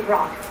big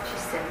rock. She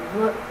said,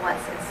 look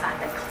what's inside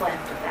the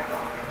cleft of that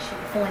rock. And she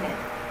pointed.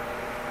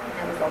 And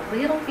there was a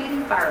little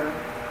bitty bird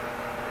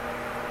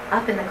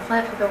up in the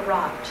cleft of the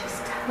rock,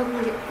 just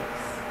totally at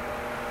peace.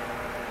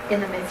 in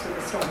the midst of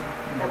the storm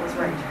that was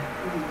raging.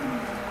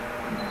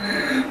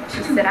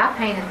 She said, I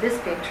painted this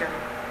picture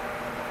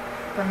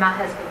when my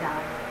husband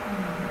died.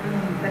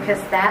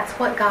 Because that's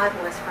what God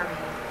was for me.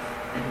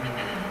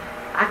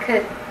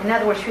 In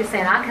other words, she was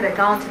saying, I could have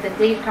gone to the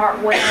deep,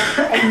 dark well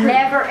and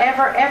never,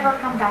 ever, ever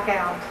come back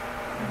out.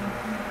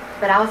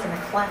 But I was in the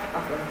cleft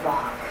of the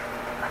rock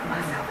of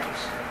my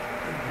salvation.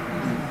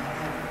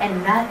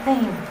 And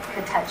nothing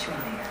could touch me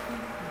there.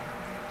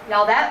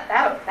 Y'all,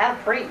 that'll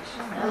preach.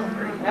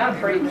 That'll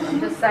preach. I'm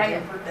just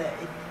saying.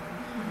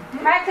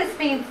 Practice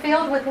being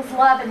filled with His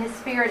love and His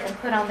Spirit and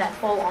put on that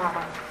full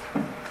armor.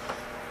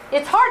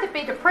 It's hard to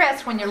be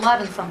depressed when you're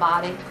loving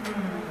somebody.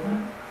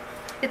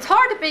 It's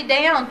hard to be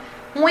down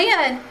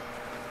when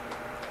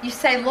you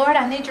say, Lord,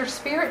 I need your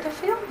Spirit to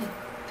fill me.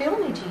 Fill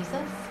me,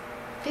 Jesus.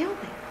 Fill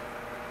me.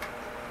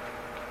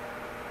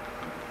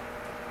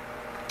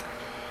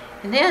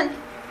 And then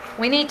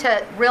we need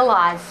to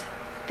realize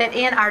that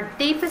in our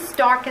deepest,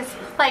 darkest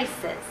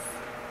places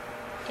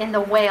in the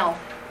well,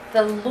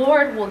 the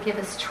Lord will give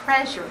us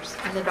treasures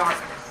in the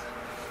darkness.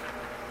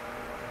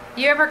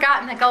 You ever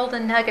gotten a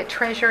golden nugget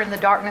treasure in the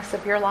darkness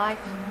of your life?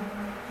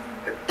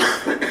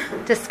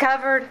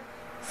 Discovered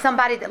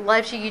somebody that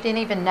loves you didn't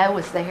even know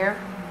was there?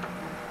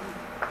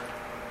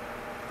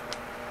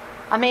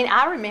 I mean,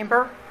 I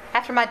remember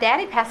after my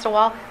daddy passed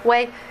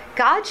away,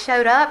 God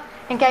showed up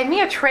and gave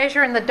me a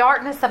treasure in the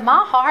darkness of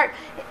my heart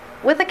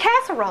with a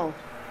casserole.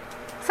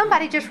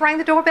 Somebody just rang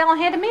the doorbell and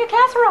handed me a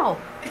casserole.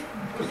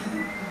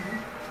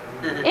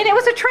 And it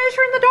was a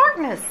treasure in the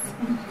darkness.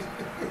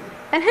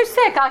 And who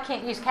said God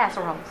can't use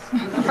casseroles for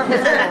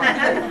His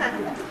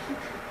glory?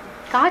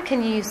 God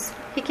can use,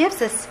 He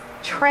gives us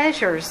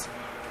treasures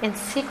in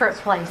secret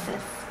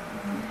places.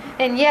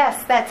 And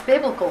yes, that's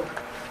biblical.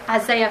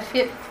 Isaiah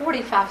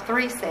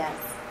 45:3 says,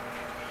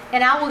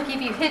 and I will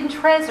give you hidden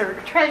treasures,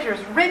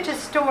 riches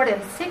stored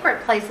in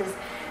secret places,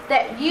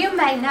 that you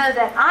may know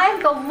that I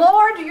am the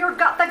Lord, your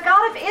God, the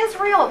God of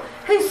Israel,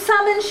 who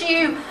summons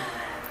you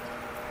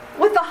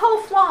with the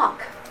whole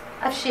flock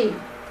of sheep.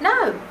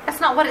 No, that's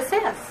not what it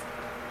says.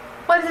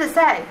 What does it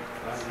say?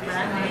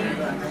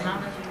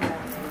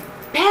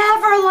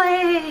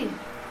 Beverly!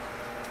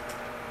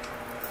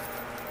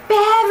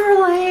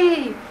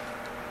 Beverly!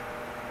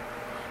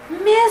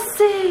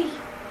 Missy!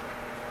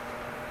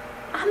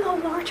 I'm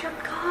the Lord your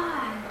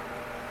God.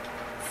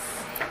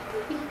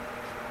 See?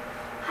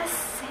 I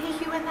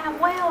see you in that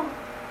well.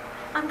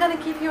 I'm going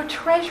to give you a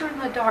treasure in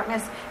the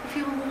darkness if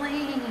you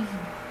lean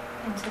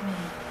into me.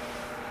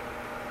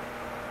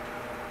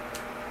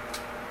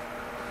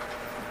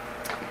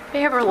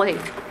 Beverly.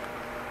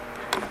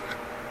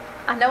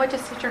 I know I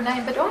just said your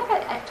name, but do I have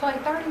it at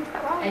 8:30? Is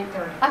that right?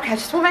 8:30. Okay,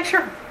 just want to make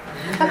sure.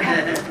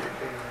 Okay.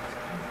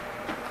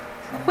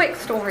 Quick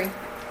story.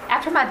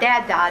 After my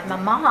dad died, my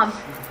mom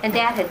and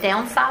dad had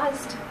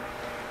downsized.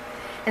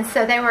 And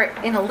so they were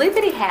in a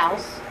Liberty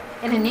house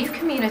in a new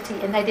community,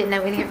 and they didn't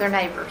know any of their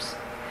neighbors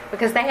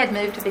because they had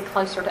moved to be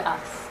closer to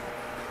us.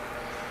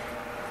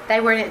 They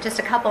were in it just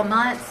a couple of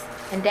months,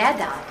 and Dad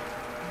died.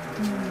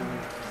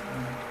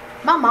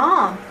 My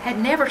mom had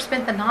never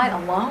spent the night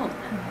alone.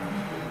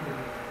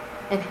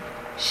 And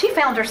she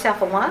found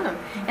herself alone.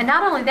 And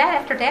not only that,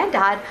 after Dad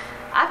died,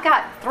 I've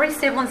got 3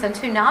 siblings and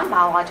 2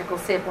 non-biological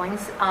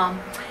siblings.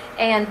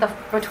 And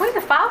between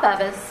the 5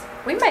 of us,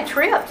 we made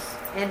trips.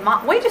 And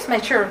we just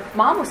made sure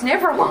Mom was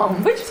never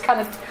alone. We just kind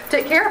of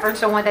took care of her.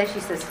 So one day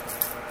she says,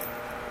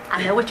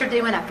 I know what you're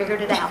doing. I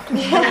figured it out.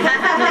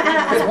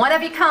 Because one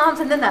of you comes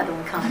and then the other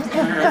one comes.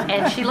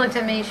 And she looked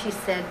at me and she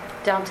said,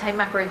 don't take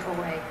my grief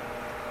away.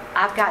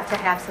 I've got to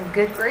have some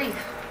good grief.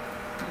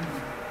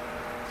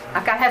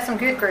 I've got to have some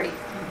good grief.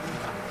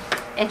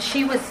 And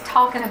she was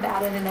talking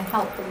about it in a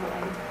helpful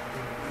way.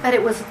 But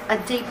it was a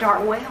deep,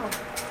 dark well.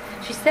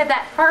 She said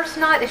that first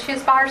night that she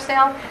was by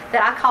herself,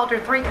 that I called her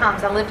 3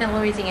 times. I lived in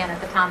Louisiana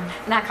at the time.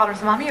 And I called her and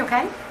said, Mom, you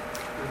okay?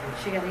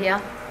 She goes, yeah.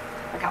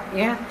 I go,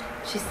 yeah.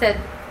 She said,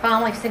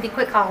 finally, Cindy,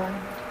 quit calling.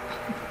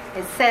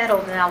 It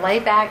settled, and I lay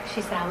back.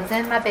 She said, I was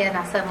in my bed, and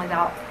I suddenly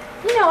thought,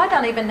 I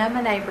don't even know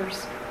my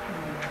neighbors.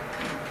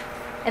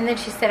 And then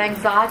she said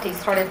anxiety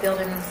started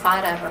building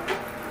inside of her.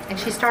 And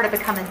she started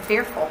becoming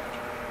fearful.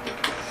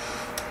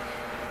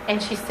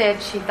 And she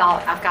said she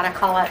thought, I've got to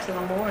call out to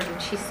the Lord.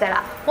 And she said,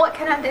 what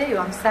can I do?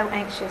 I'm so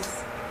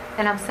anxious.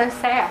 And I'm so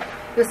sad.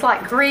 It was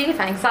like grief,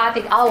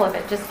 anxiety, all of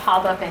it just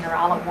piled up in her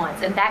all at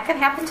once. And that could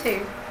happen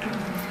too.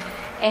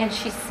 And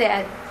she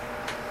said,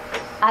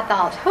 I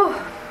thought,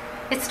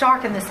 it's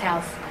dark in this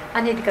house.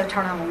 I need to go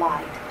turn on the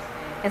light.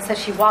 And so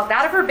she walked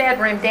out of her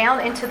bedroom down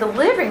into the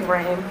living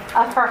room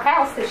of her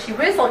house that she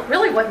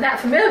really wasn't that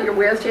familiar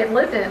with. She hadn't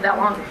lived in it that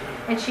long.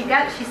 And she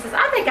says,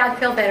 I think I'd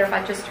feel better if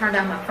I just turned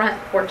on my front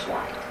porch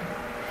light.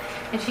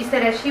 And she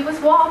said as she was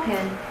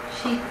walking,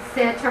 she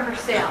said to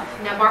herself,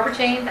 now Barbara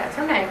Jean, that's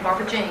her name,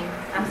 Barbara Jean.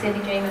 I'm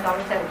Cindy Jean, as I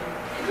already told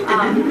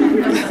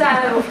you.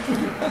 So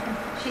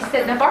she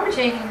said, now Barbara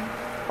Jean,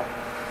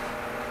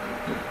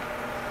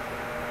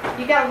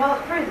 you got to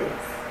walk through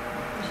this.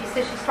 She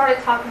said she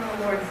started talking to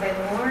the Lord and saying,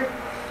 Lord,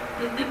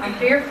 I'm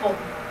fearful,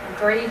 I'm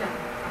grieving,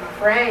 I'm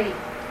afraid.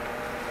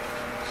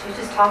 She was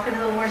just talking to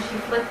the Lord. She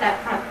flipped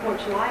that front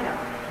porch light on.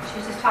 She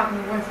was just talking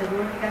to the Lord and said,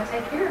 Lord, you got to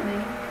take care of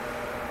me.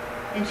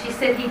 And she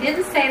said he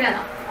didn't say it in an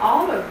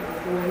audible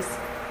voice,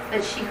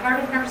 but she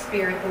heard in her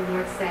spirit the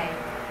Lord say,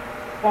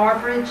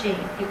 Barbara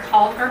Jean. He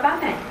called her by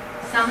name,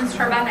 summons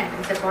her by name,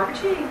 and said, Barbara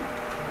Jean,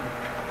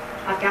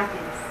 I've got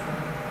this.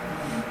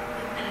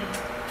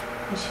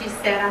 And she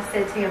said, I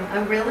said to him,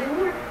 oh really,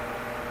 Lord?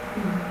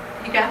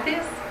 You got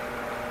this?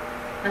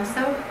 I'm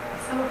so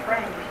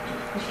afraid.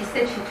 And she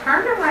said she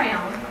turned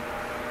around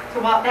to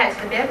walk back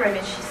to the bedroom,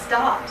 and she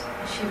stopped.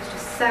 And she was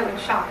just so in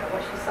shock at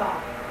what she saw.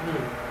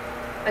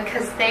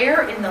 Because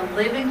there in the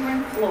living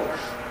room floor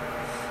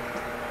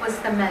was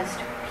the most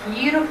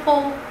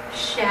beautiful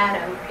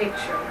shadow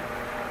picture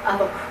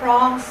of a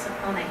cross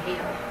on a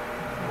hill.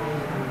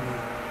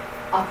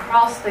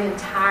 Across the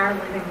entire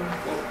living room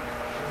floor.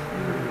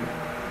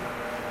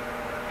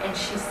 And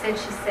she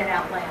said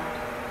out loud,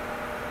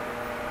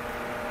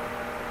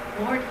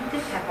 Lord, you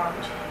did have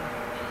Barbara Jean.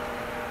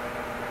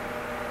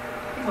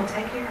 You're going to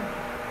take care of me.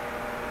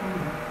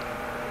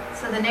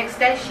 So the next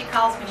day she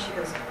calls me. She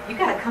goes, you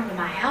got to come to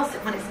my house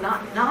when it's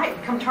not night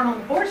and come turn on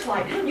the porch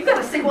light. You got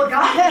to see what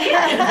God did.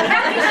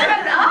 How He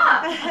showed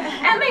up.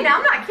 I mean,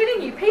 I'm not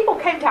kidding you. People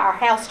came to our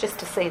house just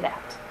to see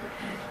that.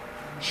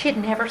 She had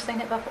never seen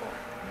it before.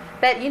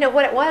 But you know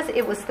what it was?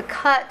 It was the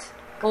cut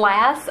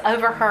glass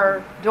over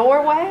her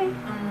doorway.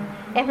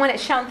 And when it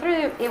shone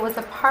through, it was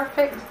a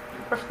perfect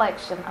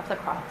reflection of the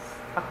cross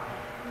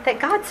that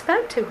God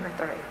spoke to her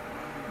through.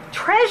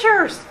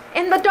 Treasures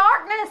in the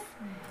darkness.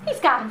 He's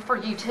got them for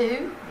you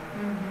too.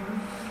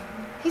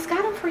 He's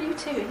got them for you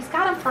too. He's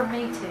got them for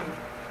me too.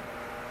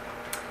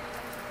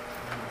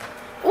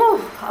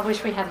 Ooh, I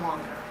wish we had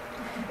longer.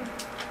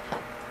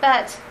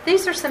 But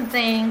these are some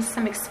things,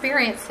 some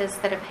experiences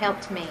that have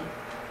helped me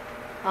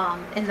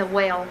in the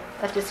well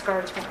of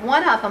discouragement.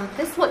 One of them,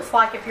 this looks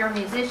like, if you're a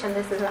musician,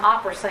 this is an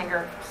opera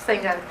singer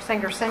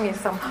singing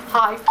some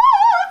high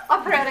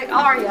operatic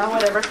aria,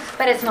 whatever,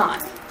 but it's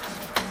not.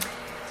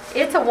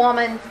 It's a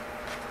woman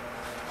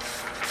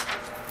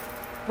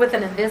with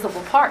an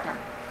invisible partner.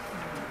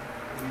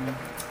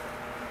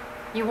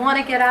 You want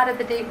to get out of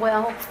the deep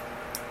well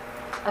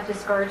of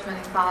discouragement,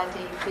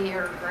 anxiety,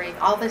 fear, grief,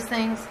 all those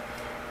things,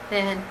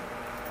 then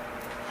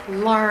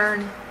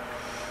learn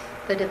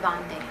the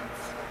divine dance.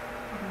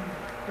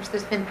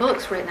 There's been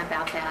books written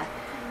about that.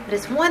 But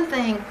it's one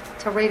thing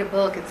to read a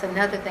book, it's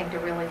another thing to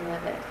really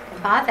live it.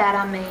 And by that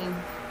I mean,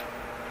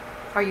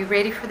 are you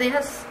ready for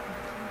this?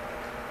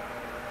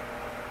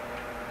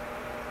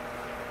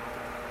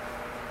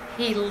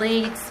 He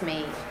leads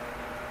me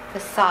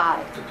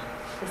beside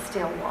the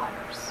still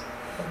waters.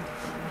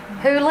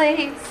 Who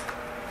leads?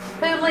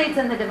 Who leads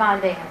in the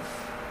divine dance?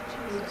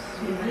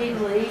 He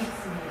leads me.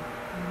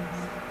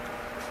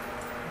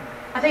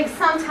 I think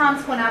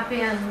sometimes when I've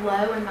been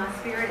low in my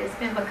spirit, it's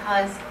been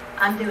because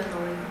I'm doing the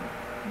leading.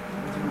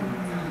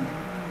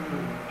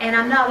 And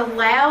I'm not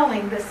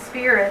allowing the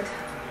Spirit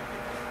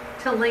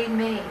to lead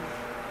me.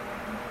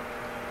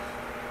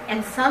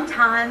 And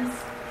sometimes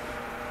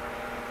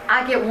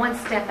I get one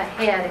step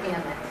ahead in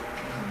it.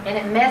 And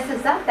it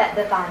messes up that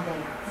divine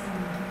dance.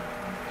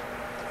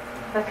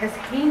 Because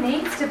He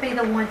needs to be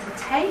the one to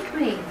take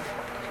me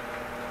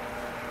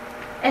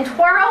and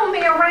twirl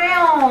me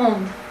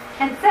around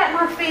and set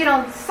my feet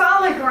on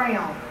solid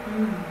ground.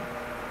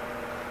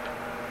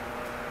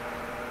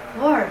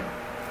 Lord,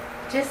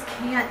 just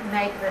can't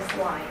make this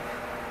life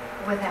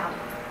without You.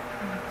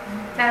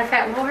 Matter of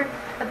fact, Lord,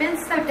 I've been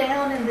so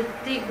down in the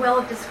deep well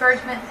of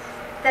discouragement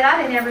that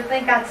I didn't ever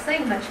think I'd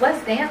sing, much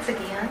less dance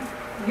again.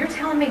 And You're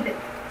telling me that,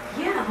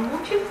 yeah, I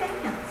want you to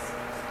dance.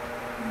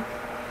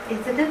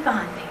 It's a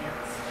divine dance.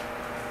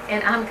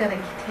 And I'm going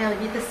to tell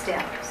you the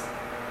steps.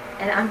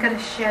 And I'm going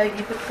to show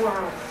you the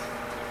twirls.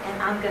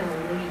 And I'm going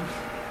to lead.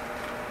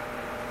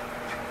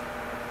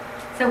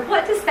 So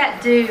what does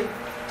that do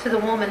to the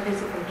woman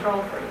who's a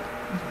control freak?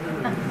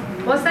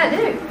 What's that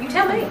do? You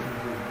tell me.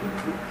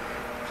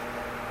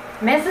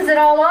 Messes it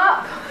all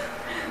up.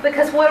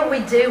 Because what are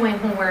we doing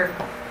when we're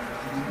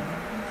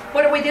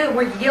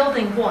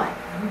yielding what?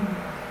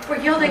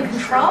 We're yielding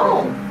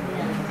control.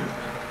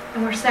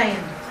 And we're saying,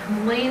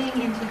 I'm leaning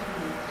into You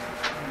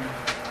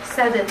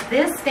so that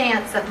this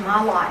dance of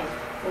my life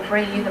will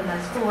bring You the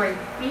most glory,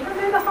 even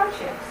through the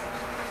hardships.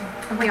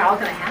 And we are all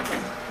going to have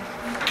them.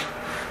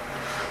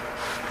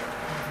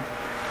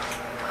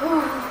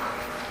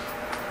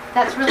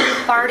 That's really the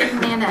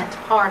 30-minute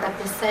part of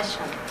this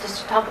session,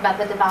 just to talk about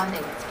the divine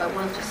dance, but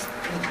we'll just...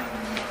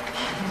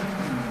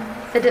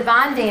 The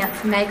divine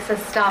dance makes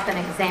us stop and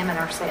examine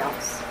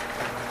ourselves.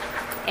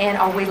 And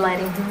are we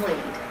letting Him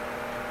lead?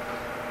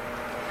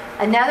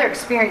 Another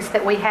experience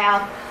that we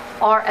have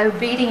are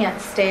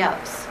obedient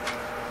steps.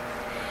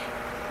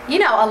 You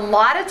know, a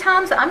lot of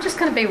times, I'm just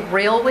going to be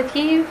real with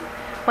you,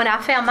 when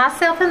I found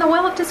myself in the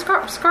well of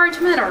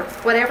discouragement or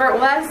whatever it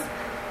was,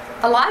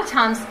 a lot of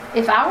times,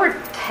 if I were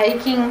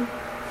taking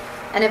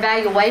an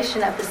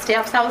evaluation of the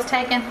steps I was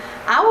taking,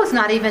 I was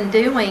not even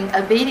doing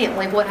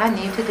obediently what I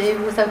knew to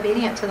do was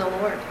obedient to the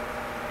Lord.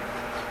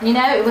 You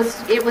know, it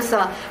was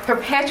a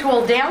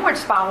perpetual downward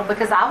spiral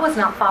because I was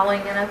not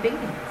following in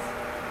obedience.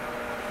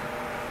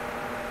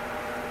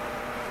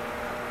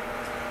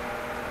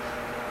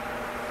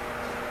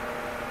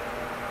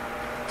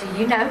 Do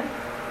you know?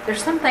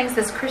 There's some things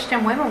as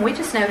Christian women we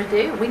just know to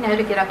do. We know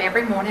to get up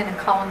every morning and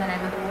call on the name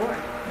of the Lord.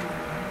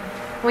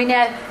 We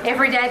know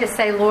every day to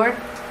say, Lord,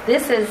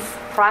 this is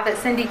Private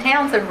Cindy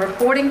Townsend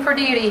reporting for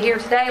duty here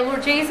today,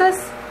 Lord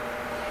Jesus,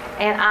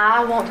 and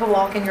I want to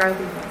walk in your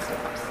obedience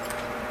steps.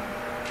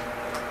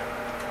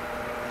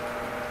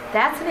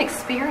 That's an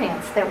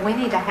experience that we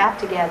need to have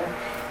together.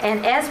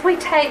 And as we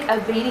take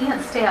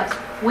obedient steps,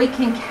 we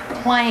can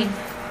claim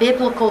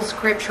biblical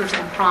scriptures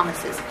and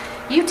promises.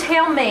 You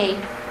tell me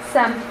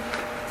some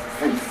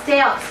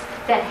steps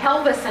that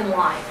help us in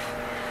life.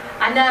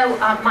 I know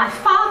my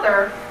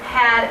father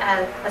had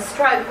a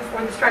stroke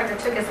before the stroke that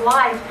took his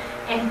life,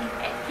 and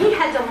he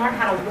had to learn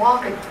how to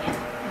walk again.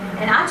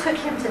 And I took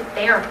him to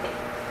therapy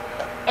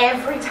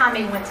every time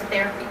he went to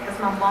therapy because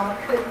my mama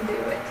couldn't do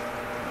it.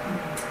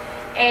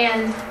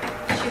 And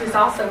she was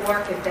also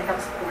working to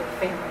help support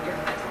the family during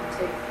that time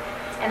too.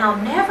 And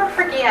I'll never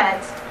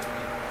forget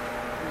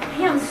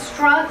him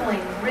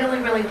struggling really,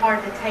 really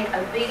hard to take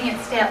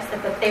obedient steps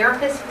that the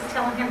therapist was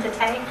telling him to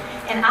take.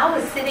 And I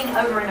was sitting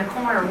over in a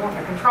corner wanting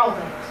to control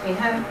things, you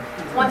know,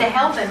 wanting to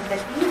help him, but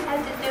he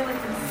had to do it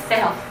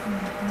himself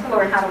to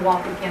learn how to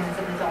walk again as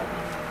an adult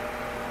man.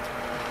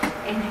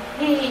 And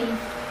he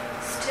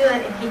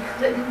stood and he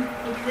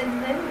couldn't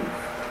move.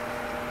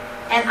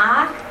 And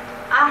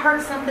I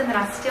heard something that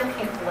I still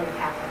can't believe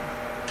happened.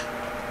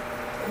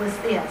 It was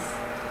this.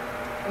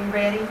 Are you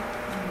ready?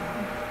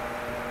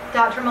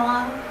 Dr.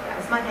 Malone, that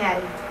was my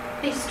daddy.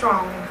 Be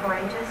strong and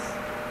courageous.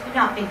 Do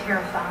not be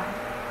terrified.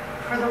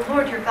 For the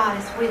Lord your God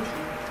is with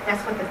you.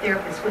 That's what the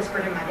therapist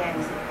whispered in my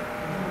daddy's ear.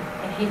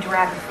 And he'd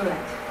drag a foot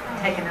and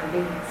take an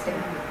obedient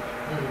step.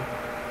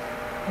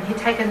 And he'd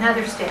take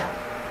another step.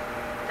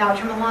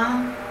 Dr.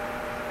 Malone,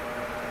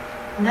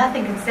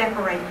 nothing can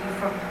separate you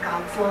from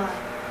God's love.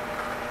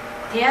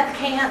 Death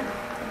can't,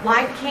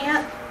 life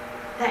can't,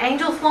 the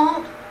angels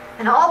won't,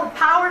 and all the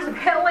powers of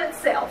hell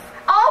itself,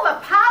 all the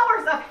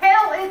powers of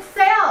hell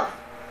itself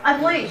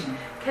unleashed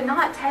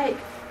cannot take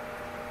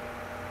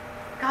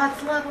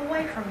God's love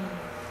away from you.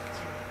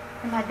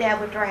 And my dad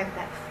would drag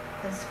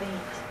those feet,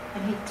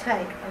 and he'd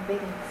take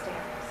obedient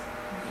steps.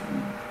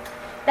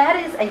 That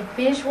is a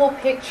visual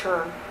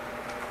picture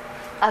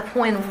of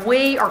when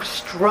we are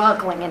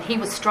struggling, and he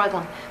was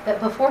struggling. But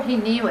before he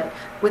knew it,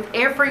 with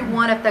every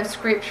one of those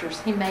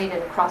scriptures, he made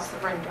it across the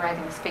room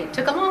dragging his feet. It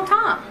took a long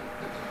time.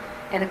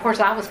 And of course,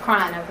 I was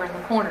crying over in the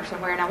corner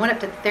somewhere, and I went up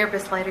to the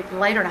therapist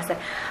later and I said,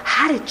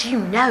 how did you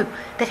know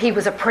that he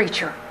was a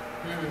preacher?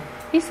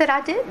 He said,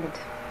 I didn't.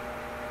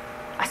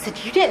 I said,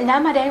 you didn't know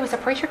my daddy was a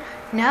preacher?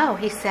 No,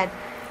 he said,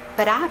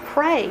 but I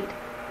prayed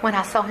when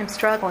I saw him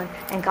struggling,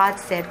 and God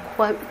said,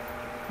 quote,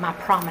 my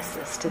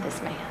promises to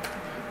this man.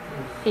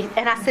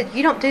 And I said,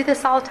 you don't do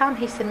this all the time?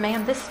 He said,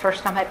 ma'am, this is the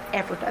first time I've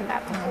ever done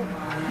that before.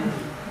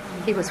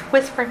 He was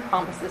whispering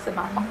promises in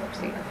my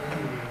father's ear.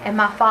 And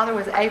my father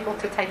was able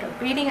to take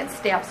obedient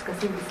steps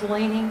because he was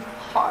leaning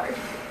hard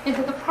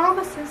into the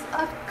promises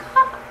of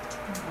God.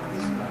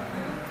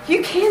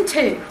 You can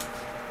too.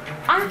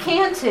 I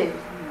can too.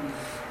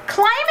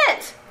 Claim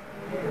it.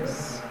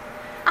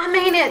 I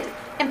mean it.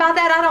 And by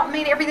that I don't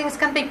mean everything's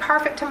going to be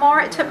perfect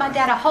tomorrow. It took my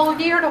dad a whole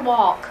year to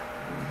walk.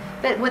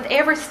 But with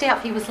every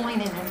step he was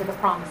leaning into the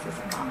promises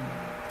of God.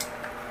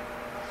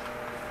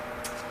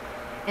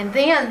 And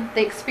then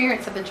the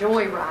experience of a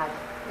joy ride.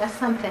 That's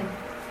something.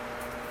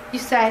 You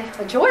say,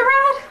 a joy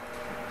ride?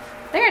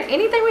 There ain't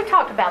anything we've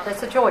talked about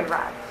that's a joy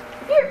ride.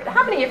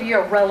 How many of you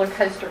are roller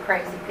coaster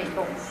crazy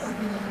people?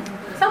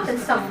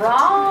 Something's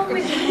wrong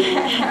with you.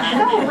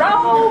 So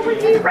wrong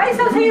with you. Raise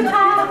those hands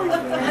high.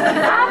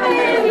 I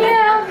mean,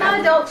 yeah, my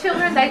adult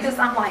children,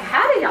 I'm like,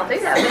 how do y'all do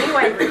that?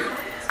 But anyway,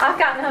 I've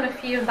gotten on a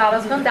few and thought I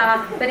was going to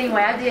die. But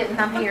anyway, I didn't.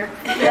 I'm here.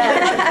 But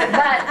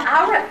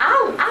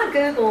I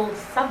Googled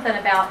something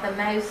about the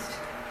most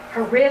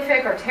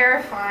horrific or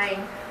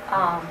terrifying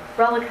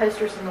roller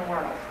coasters in the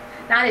world.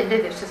 Now, I didn't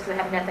do this just to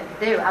have nothing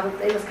to do.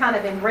 It was kind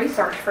of in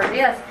research for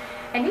this.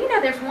 And you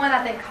know, there's one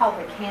I think called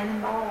the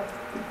Cannonball.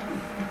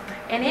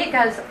 And it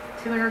goes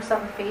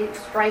 200-something feet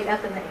straight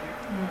up in the air.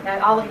 Now,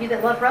 all of you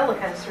that love roller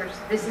coasters,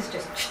 this is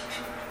just...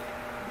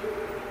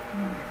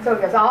 So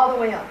it goes all the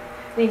way up.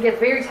 Then you get to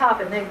the very top,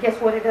 and then guess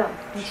what it does?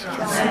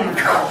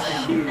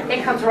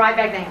 It comes right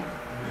back down.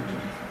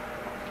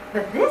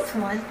 But this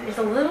one is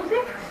a little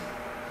different.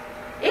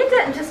 It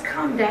doesn't just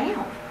come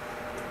down.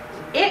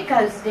 It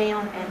goes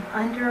down and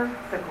under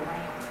the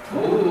ground.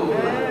 Ooh.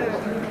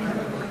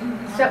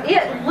 So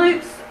it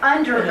loops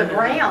under the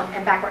ground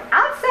and backward.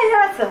 I'd say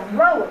that's a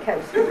roller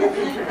coaster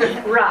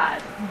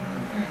ride.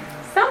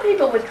 Some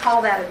people would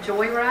call that a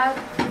joy ride.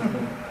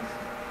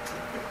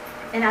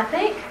 And I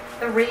think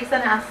the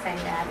reason I say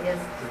that is,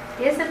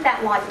 isn't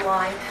that like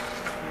life?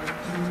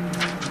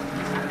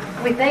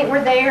 We think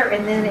we're there,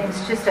 and then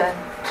it's just a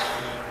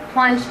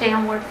plunge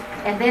downward.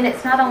 And then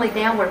it's not only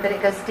downward, but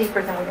it goes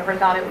deeper than we ever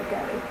thought it would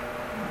go.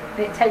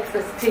 It takes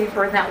us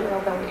deeper in that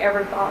well than we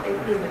ever thought it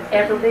would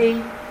ever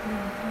be.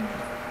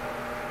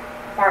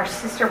 Or our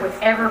sister would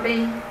ever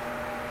be.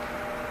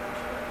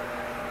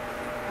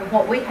 And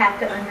what we have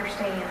to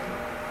understand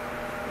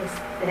is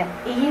that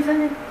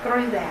even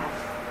through that,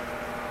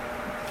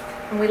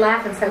 when we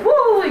laugh and say,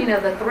 woo,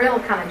 the thrill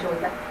kind of joy,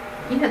 but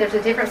there's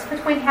a difference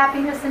between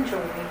happiness and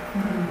joy.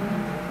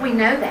 We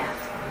know that.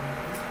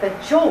 The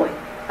joy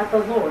of the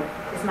Lord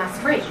is my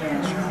strength.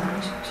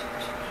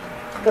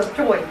 The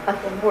joy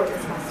of the Lord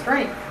is my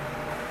strength.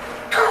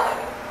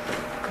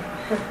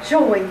 The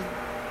joy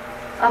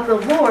of the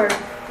Lord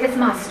is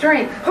my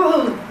strength.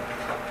 Oh,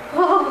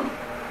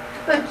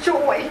 the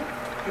joy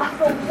of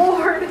the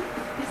Lord is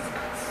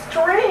my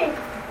strength.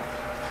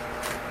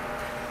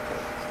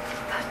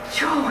 The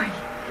joy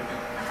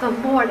of the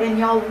Lord. And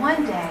y'all,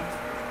 one day,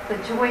 the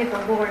joy of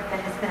the Lord that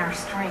has been our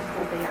strength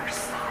will be our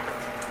sight.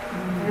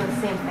 We'll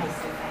see Him face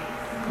to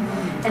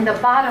face. And the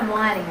bottom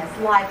line is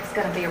life is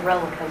going to be a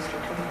roller coaster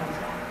till we come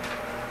back.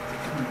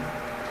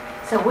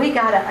 So we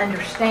got to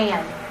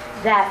understand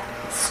that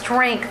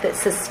strength that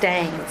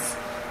sustains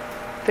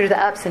through the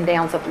ups and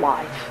downs of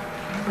life.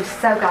 We've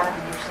so got to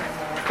understand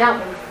that. Don't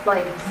we,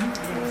 ladies?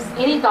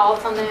 Any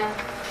thoughts on that?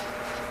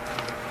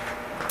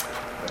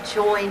 The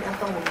joy of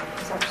the Lord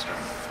is our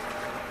strength.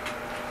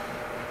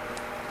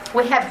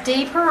 We have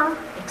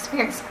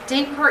experience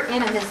deeper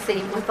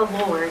intimacy with the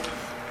Lord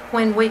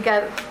when we're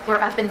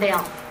up and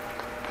down.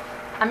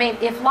 I mean,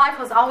 if life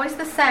was always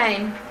the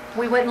same,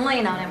 we wouldn't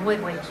lean on Him,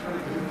 would we?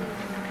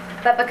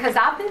 But because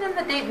I've been in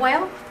the deep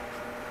well,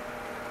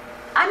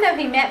 I know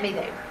He met me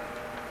there.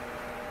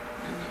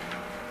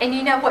 And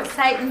you know what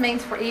Satan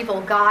means for evil,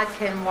 God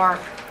can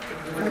work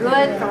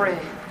good through.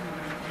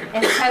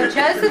 And so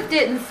Joseph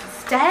didn't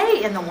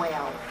stay in the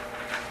well,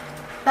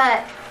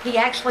 but he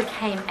actually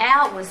came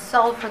out, was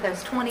sold for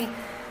those 20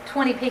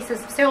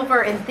 pieces of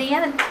silver, and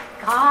then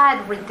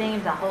God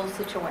redeemed the whole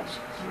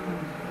situation.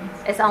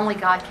 As only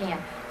God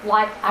can.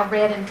 Like I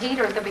read in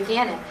Peter at the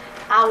beginning,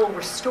 I will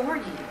restore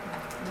you.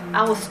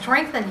 I will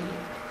strengthen you.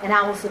 And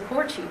I will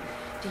support you.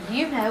 Do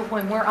you know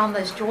when we're on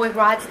those joy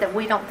rides that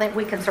we don't think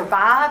we can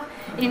survive?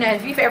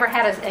 If you've ever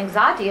had an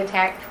anxiety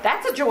attack,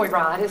 that's a joy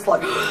ride. It's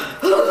like,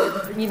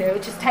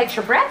 it just takes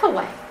your breath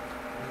away.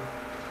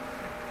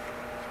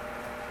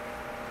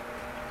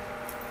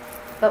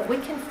 But we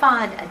can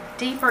find a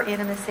deeper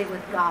intimacy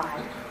with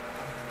God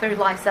through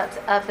life's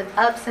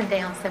ups and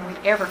downs than we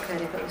ever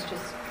could if it was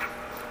just...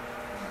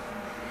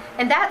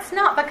 And that's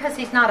not because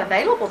He's not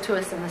available to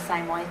us in the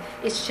same way.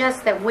 It's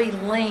just that we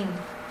lean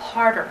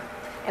harder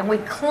and we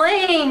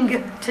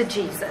cling to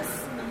Jesus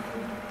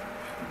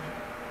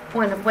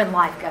when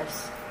life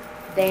goes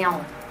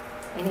down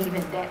and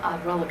even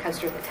a roller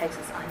coaster that takes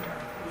us under.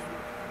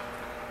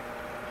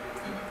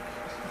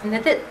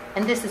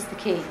 And this is the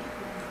key.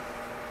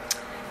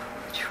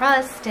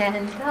 Trust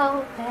and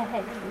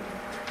obey,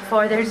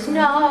 for there's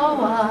no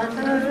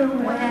other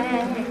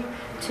way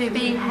to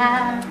be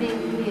happy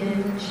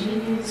in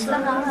Jesus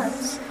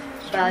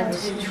but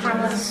to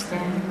trust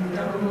and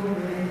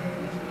obey.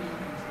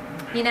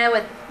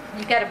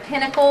 You've got a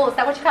Pinnacle, is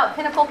that what you call it,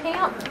 Pinnacle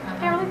Camp,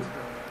 Carolyn?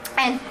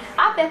 And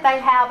I bet they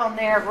have on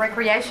their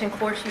recreation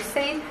course, you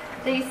see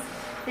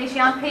these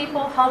young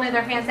people holding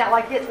their hands out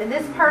like this, and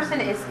this person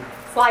is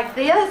like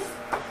this,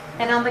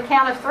 and on the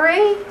count of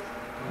 3,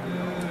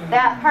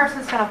 that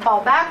person's going to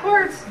fall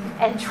backwards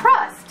and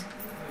trust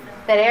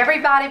that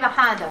everybody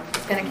behind them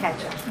is going to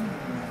catch them.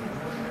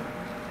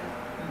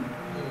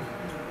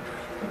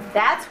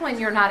 That's when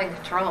you're not in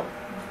control.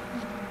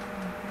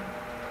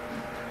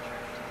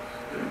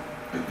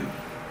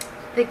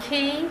 The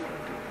key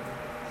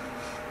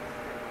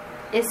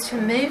is to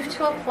move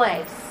to a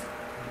place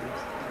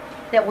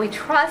that we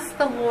trust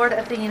the Lord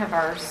of the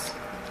universe,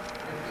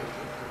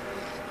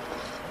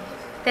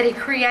 that He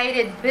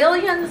created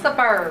billions of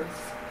birds.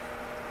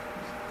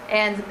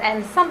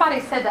 And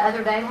somebody said the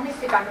other day, let me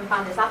see if I can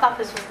find this. I thought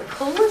this was the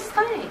coolest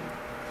thing.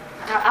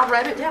 I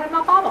wrote it down in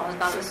my Bible. I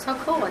thought it was so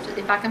cool.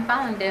 If I can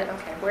find it.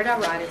 Okay, where did I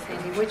write it,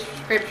 Sandy? Which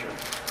scripture?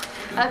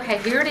 Okay,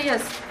 here it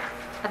is,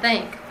 I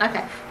think.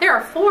 Okay, there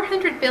are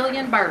 400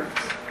 billion birds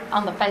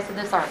on the face of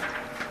this earth.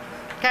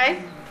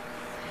 Okay?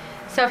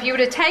 So if you were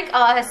to take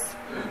us,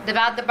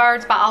 divide the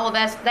birds by all of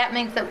us, that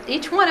means that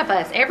each one of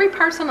us, every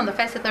person on the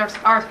face of the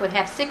earth would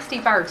have 60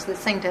 birds that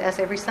sing to us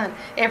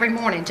every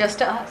morning, just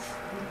to us.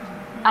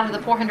 Out of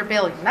the 400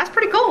 billion. That's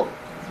pretty cool.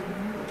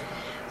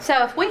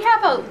 So if we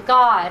have a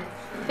God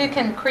who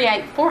can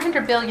create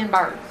 400 billion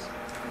birds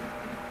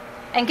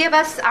and give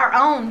us our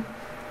own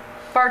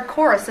bird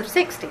chorus of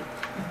 60,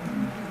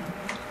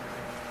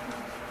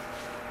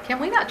 can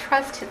we not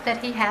trust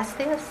that He has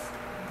this?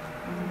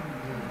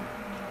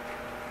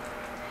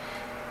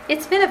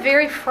 It's been a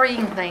very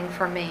freeing thing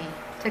for me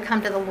to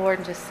come to the Lord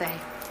and just say,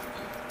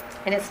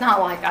 and it's not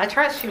like, I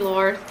trust you,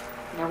 Lord,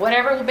 or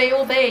whatever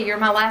will be, you're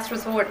my last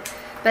resort.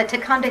 But to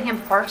come to Him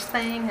first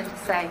thing and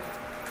say,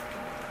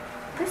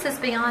 this is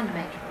beyond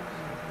me.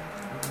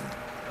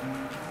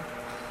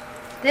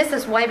 This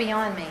is way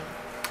beyond me.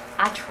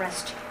 I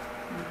trust you.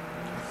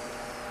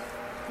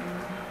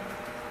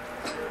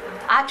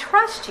 I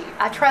trust you.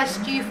 I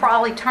trust you for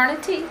all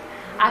eternity.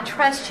 I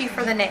trust you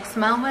for the next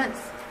moments.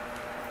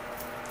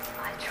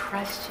 I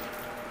trust you.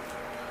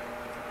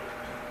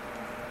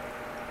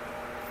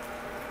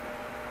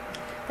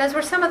 Those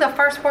were some of the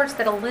first words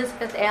that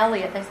Elizabeth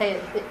Elliot, they say,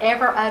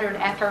 ever uttered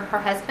after her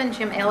husband,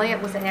 Jim Elliot,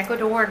 was in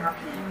Ecuador,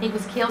 and he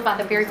was killed by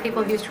the very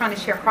people he was trying to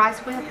share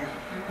Christ with.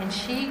 And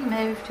she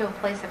moved to a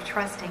place of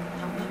trusting in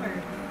the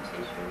Lord.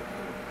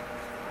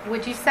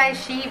 Would you say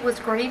she was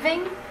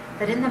grieving?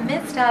 But in the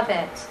midst of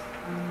it,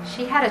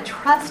 she had a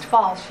trust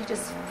fall. She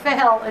just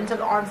fell into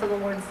the arms of the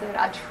Lord and said,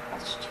 I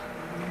trust you.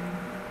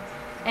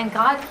 And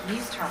God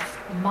used her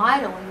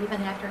mightily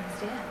even after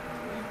his death.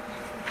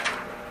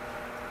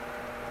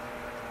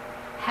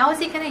 How is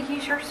he going to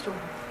use your story?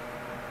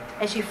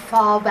 As you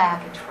fall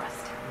back and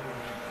trust him.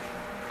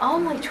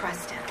 Only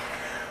trust him.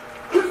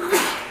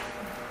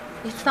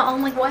 It's the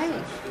only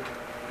way.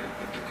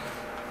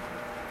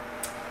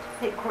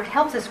 It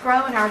helps us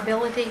grow in our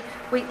ability.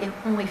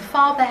 When we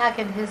fall back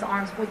into his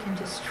arms, we can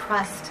just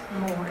trust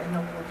more in the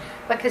Lord.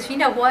 Because you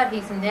know what?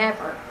 He's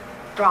never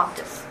dropped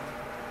us.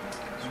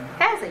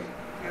 Has he?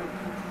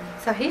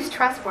 So he's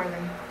trustworthy.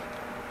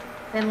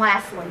 Then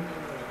lastly,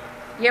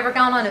 you ever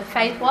gone on a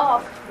faith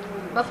walk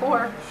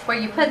before? Where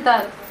you put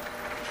the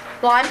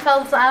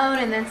blindfolds on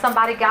and then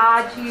somebody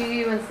guides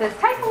you and says,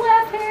 take a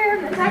left here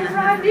and then take a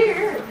right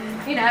here.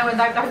 You know,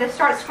 and they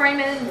start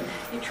screaming and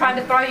you try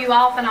to throw you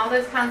off and all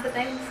those kinds of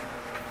things.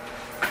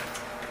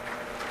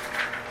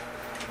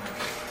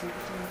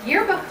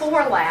 Year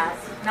before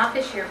last, not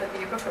this year, but the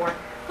year before,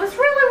 was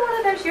really one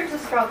of those years of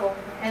struggle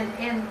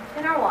in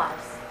our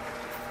lives.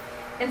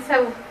 And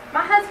so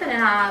my husband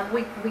and I,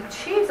 we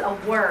choose a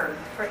word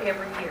for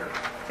every year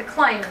to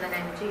claim in the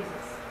name of Jesus.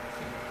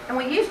 And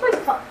we usually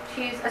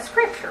choose a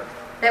scripture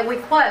that we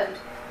quote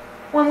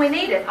when we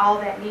need it all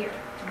that year.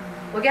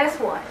 Well, guess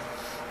what?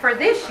 For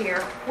this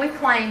year, we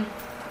claim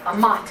a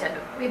motto.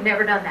 We've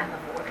never done that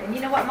before. And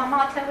you know what my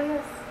motto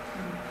is?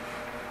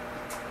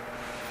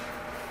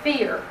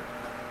 Fear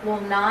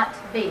will not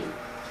be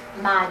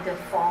my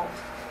default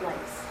place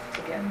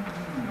to go.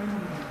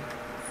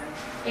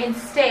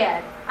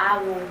 Instead,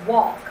 I will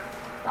walk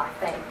by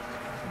faith.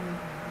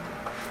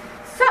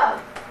 So,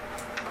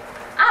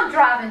 I'm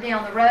driving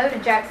down the road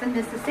in Jackson,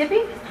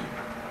 Mississippi,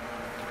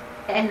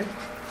 and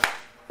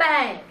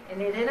bang!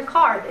 And it hit a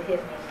car that hit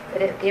me.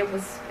 But it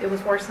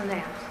was worse than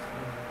that.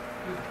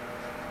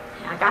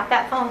 And I got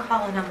that phone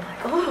call, and I'm like,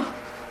 oh!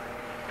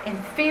 And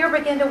fear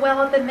began to well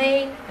up in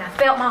me, and I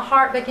felt my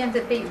heart begin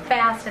to beat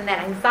fast, and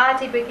that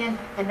anxiety began,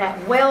 and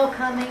that well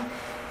coming,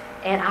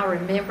 and I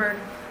remembered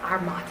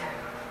our motto.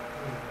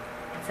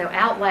 And so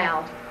out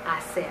loud, I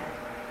said,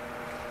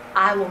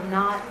 I will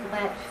not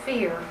let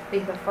fear be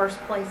the first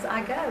place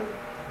I go.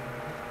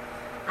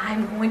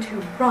 I'm going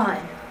to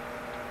run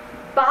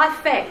by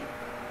faith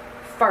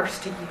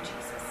first to you,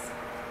 Jesus.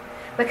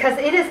 Because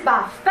it is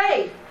by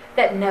faith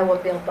that Noah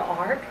built the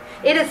ark.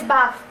 It is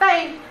by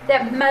faith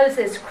that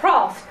Moses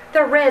crossed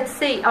the Red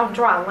Sea on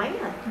dry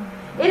land.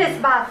 It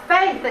is by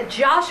faith that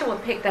Joshua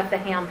picked up the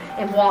ham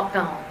and walked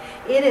on.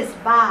 It is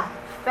by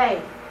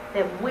faith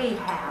that we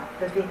have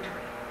the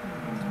victory.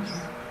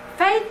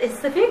 Faith is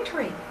the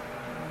victory.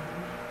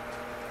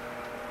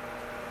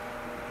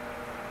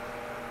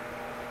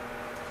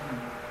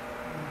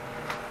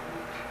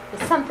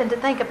 It's something to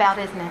think about,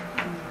 isn't it?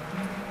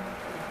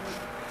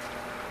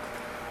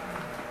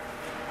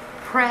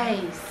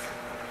 Praise,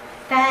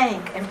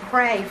 thank, and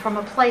pray from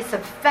a place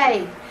of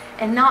faith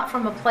and not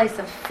from a place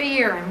of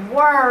fear and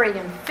worry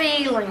and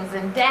feelings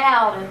and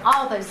doubt and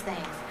all those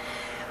things.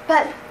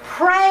 But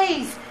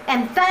praise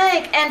and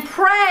thank and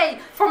pray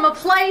from a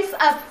place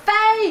of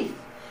faith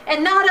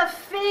and not of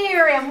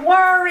fear and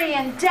worry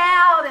and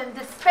doubt and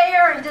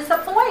despair and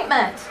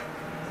disappointment.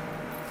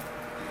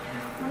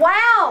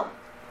 Wow!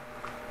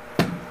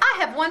 I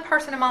have one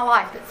person in my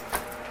life that's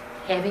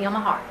heavy on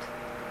my heart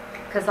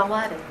because I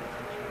love him.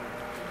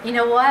 You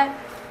know what?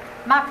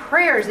 My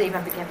prayers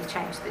even began to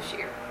change this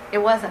year. It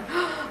wasn't,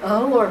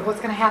 oh Lord, what's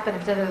going to happen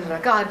if da-da-da-da?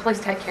 God,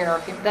 please take care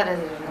of him.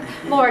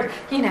 Da-da-da-da. Lord,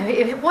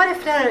 what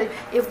if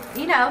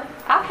da-da-da-da?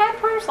 I've had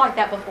prayers like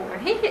that before,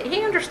 and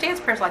he understands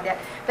prayers like that.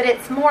 But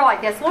it's more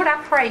like this. Lord,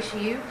 I praise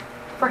you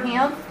for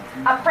him.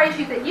 I praise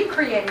you that you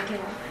created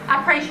him.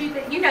 I praise you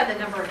that you know the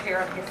number of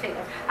hair on his head.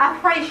 I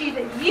praise you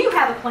that you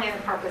have a plan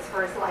and purpose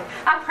for his life.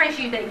 I praise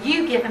you that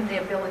you give him the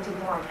ability to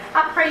learn.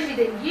 I praise you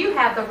that you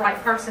have the right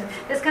person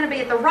that's going to be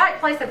at the right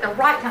place at the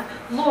right time.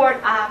 Lord,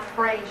 I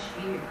praise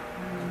you.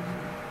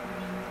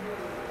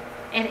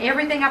 And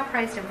everything I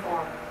praised him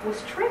for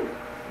was true.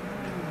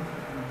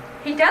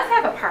 He does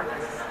have a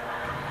purpose.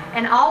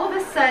 And all of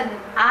a sudden,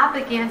 I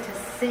began to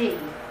see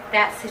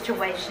that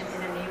situation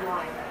in a new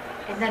light.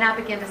 And then I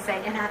began to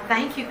say, and I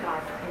thank you,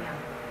 God, for him.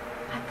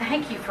 I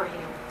thank you for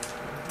him.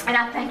 And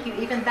I thank you,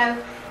 even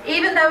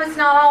though it's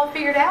not all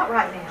figured out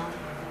right now,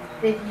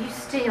 that you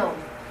still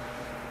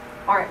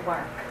are at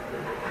work.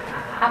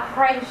 I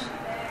praise you.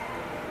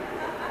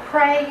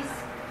 Praise,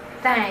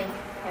 thank,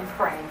 and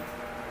pray.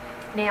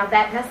 Now,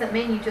 that doesn't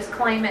mean you just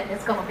claim it and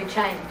it's going to be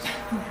changed.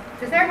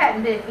 Because there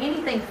hadn't been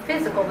anything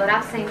physical that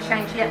I've seen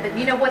change yet. But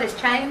you know what has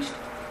changed?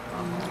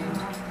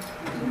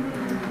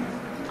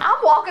 I'm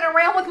walking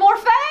around with more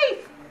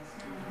faith.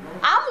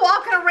 I'm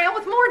walking around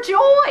with more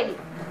joy.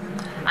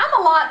 I'm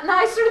a lot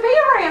nicer to be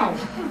around.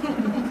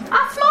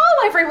 I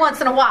smile every once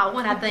in a while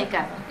when I think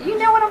of it. You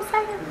know what I'm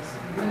saying?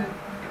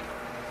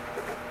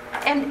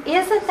 And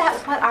isn't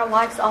that what our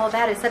life's all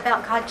about? It's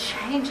about God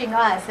changing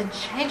us and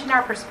changing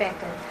our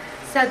perspective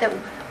so that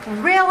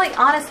really,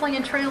 honestly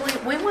and truly,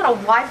 we want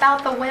to wipe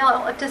out the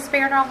well of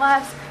despair in our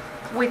lives.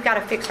 We've got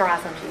to fix our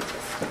eyes on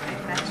Jesus.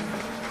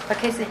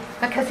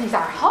 Because He's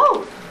our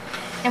hope.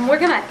 And we're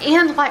going to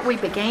end like we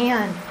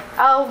began.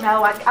 Oh,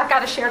 no, I've got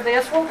to share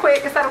this real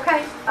quick. Is that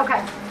okay?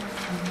 Okay.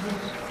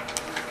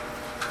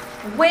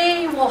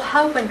 We will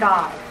hope in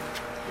God.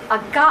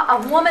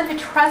 A woman who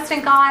trusts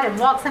in God and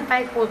walks in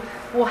faith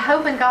will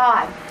hope in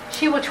God.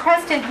 She will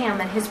trust in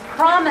Him and His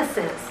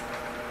promises.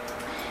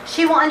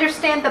 She will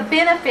understand the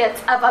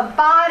benefits of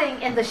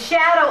abiding in the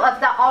shadow of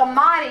the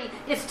Almighty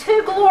is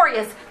too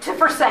glorious to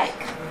forsake.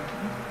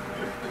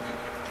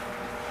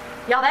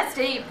 Y'all, that's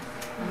deep.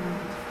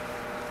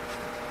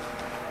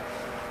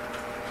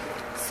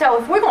 So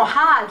if we're going to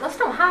hide, let's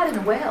don't hide in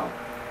the well.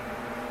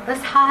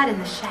 Let's hide in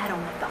the shadow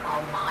of the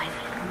Almighty.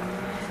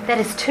 That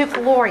is too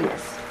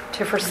glorious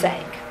to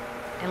forsake.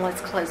 And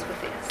let's close with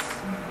this.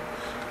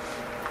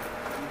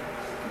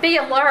 Be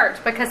alert,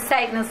 because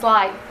Satan is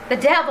like, the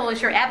devil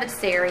is your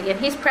adversary, and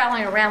he's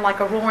prowling around like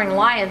a roaring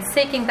lion,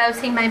 seeking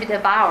those he may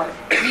devour,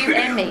 you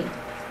and me.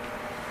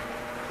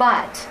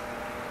 But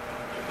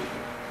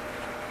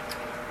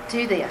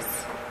do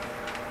this.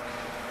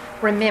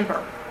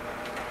 Remember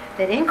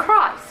that in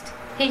Christ,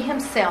 He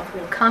Himself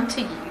will come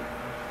to you.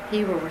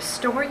 He will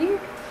restore you.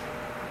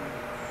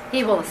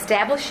 He will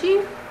establish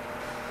you.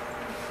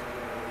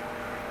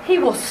 He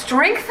will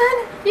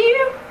strengthen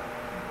you.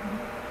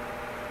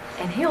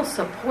 And He'll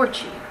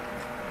support you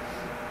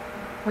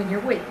when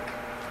you're weak.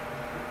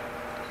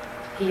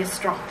 He is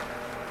strong.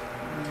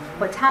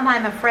 What time I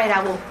am afraid,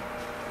 I will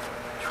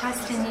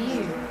trust in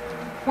you.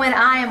 When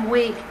I am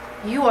weak,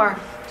 you are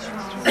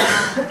strong.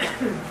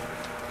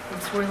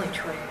 It's really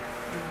true.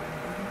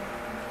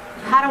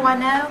 How do I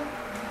know?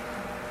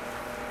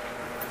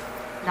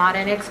 Not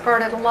an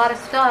expert at a lot of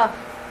stuff.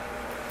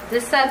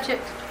 This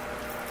subject,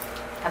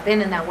 I've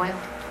been in that well.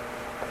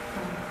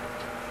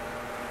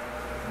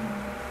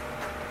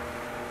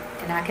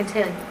 And I can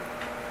tell you,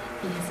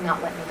 He has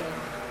not let me down.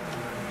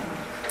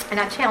 And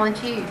I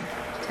challenge you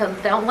to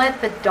don't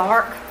let the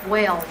dark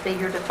well be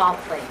your default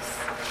place.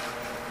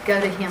 Go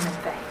to Him in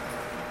faith.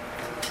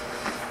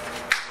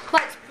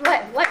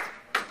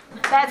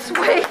 That's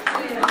sweet.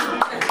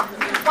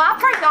 Well, I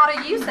pray God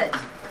will use it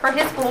for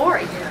His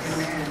glory.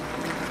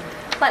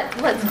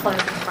 Let's close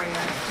in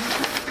prayer.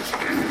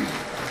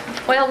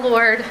 Well,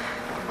 Lord,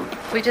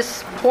 we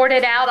just poured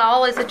it out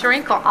all as a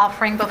drink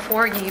offering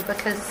before you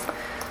because,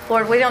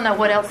 Lord, we don't know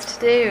what else to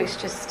do. It's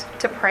just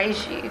to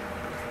praise you.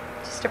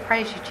 Just to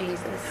praise you,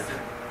 Jesus.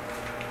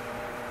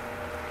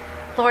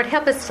 Lord,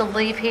 help us to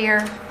leave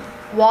here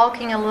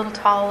walking a little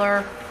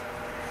taller,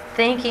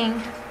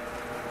 thinking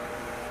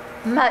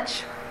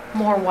much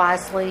more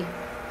wisely,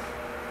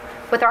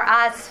 with our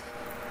eyes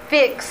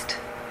fixed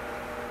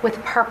with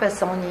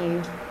purpose on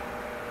you,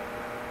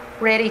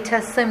 ready to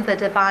assume the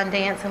divine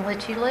dance and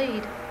let you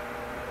lead.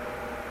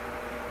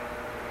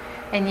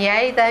 And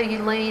yea, though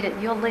you lead,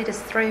 you'll lead us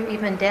through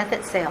even death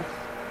itself.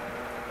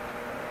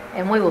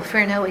 And we will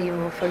fear no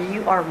evil, for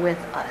you are with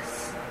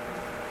us.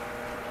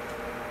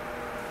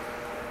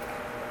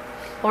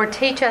 Lord,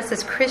 teach us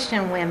as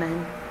Christian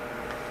women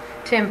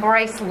to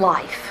embrace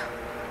life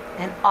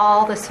and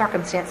all the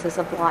circumstances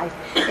of life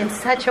in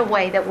such a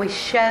way that we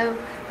show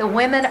the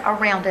women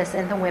around us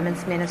and the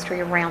women's ministry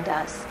around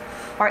us,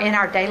 or in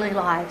our daily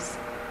lives,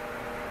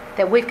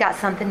 that we've got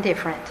something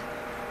different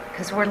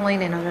because we're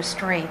leaning on a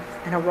strength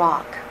and a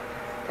rock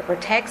that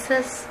protects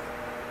us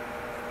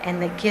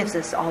and that gives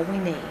us all we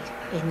need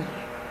in you.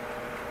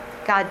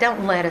 God,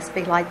 don't let us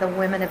be like the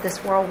women of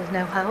this world with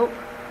no hope.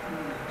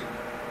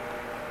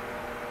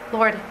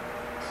 Lord,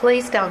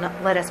 please don't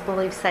let us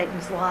believe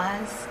Satan's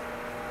lies.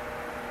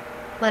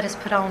 Let us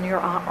put on your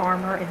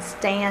armor and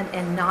stand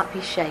and not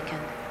be shaken,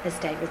 as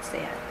David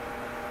said.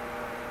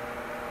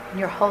 In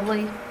your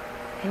holy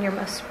and your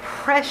most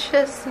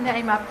precious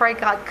name, I pray,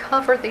 God,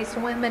 cover these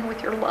women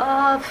with your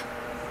love.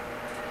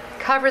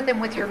 Cover them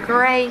with your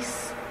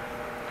grace.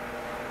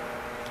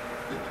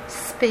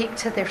 Speak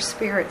to their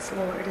spirits,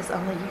 Lord, as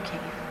only you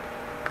can.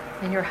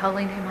 In your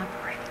holy name I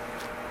pray.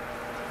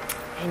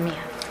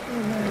 Amen.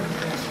 Amen.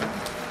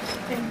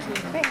 Thank you.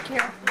 Thank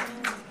you.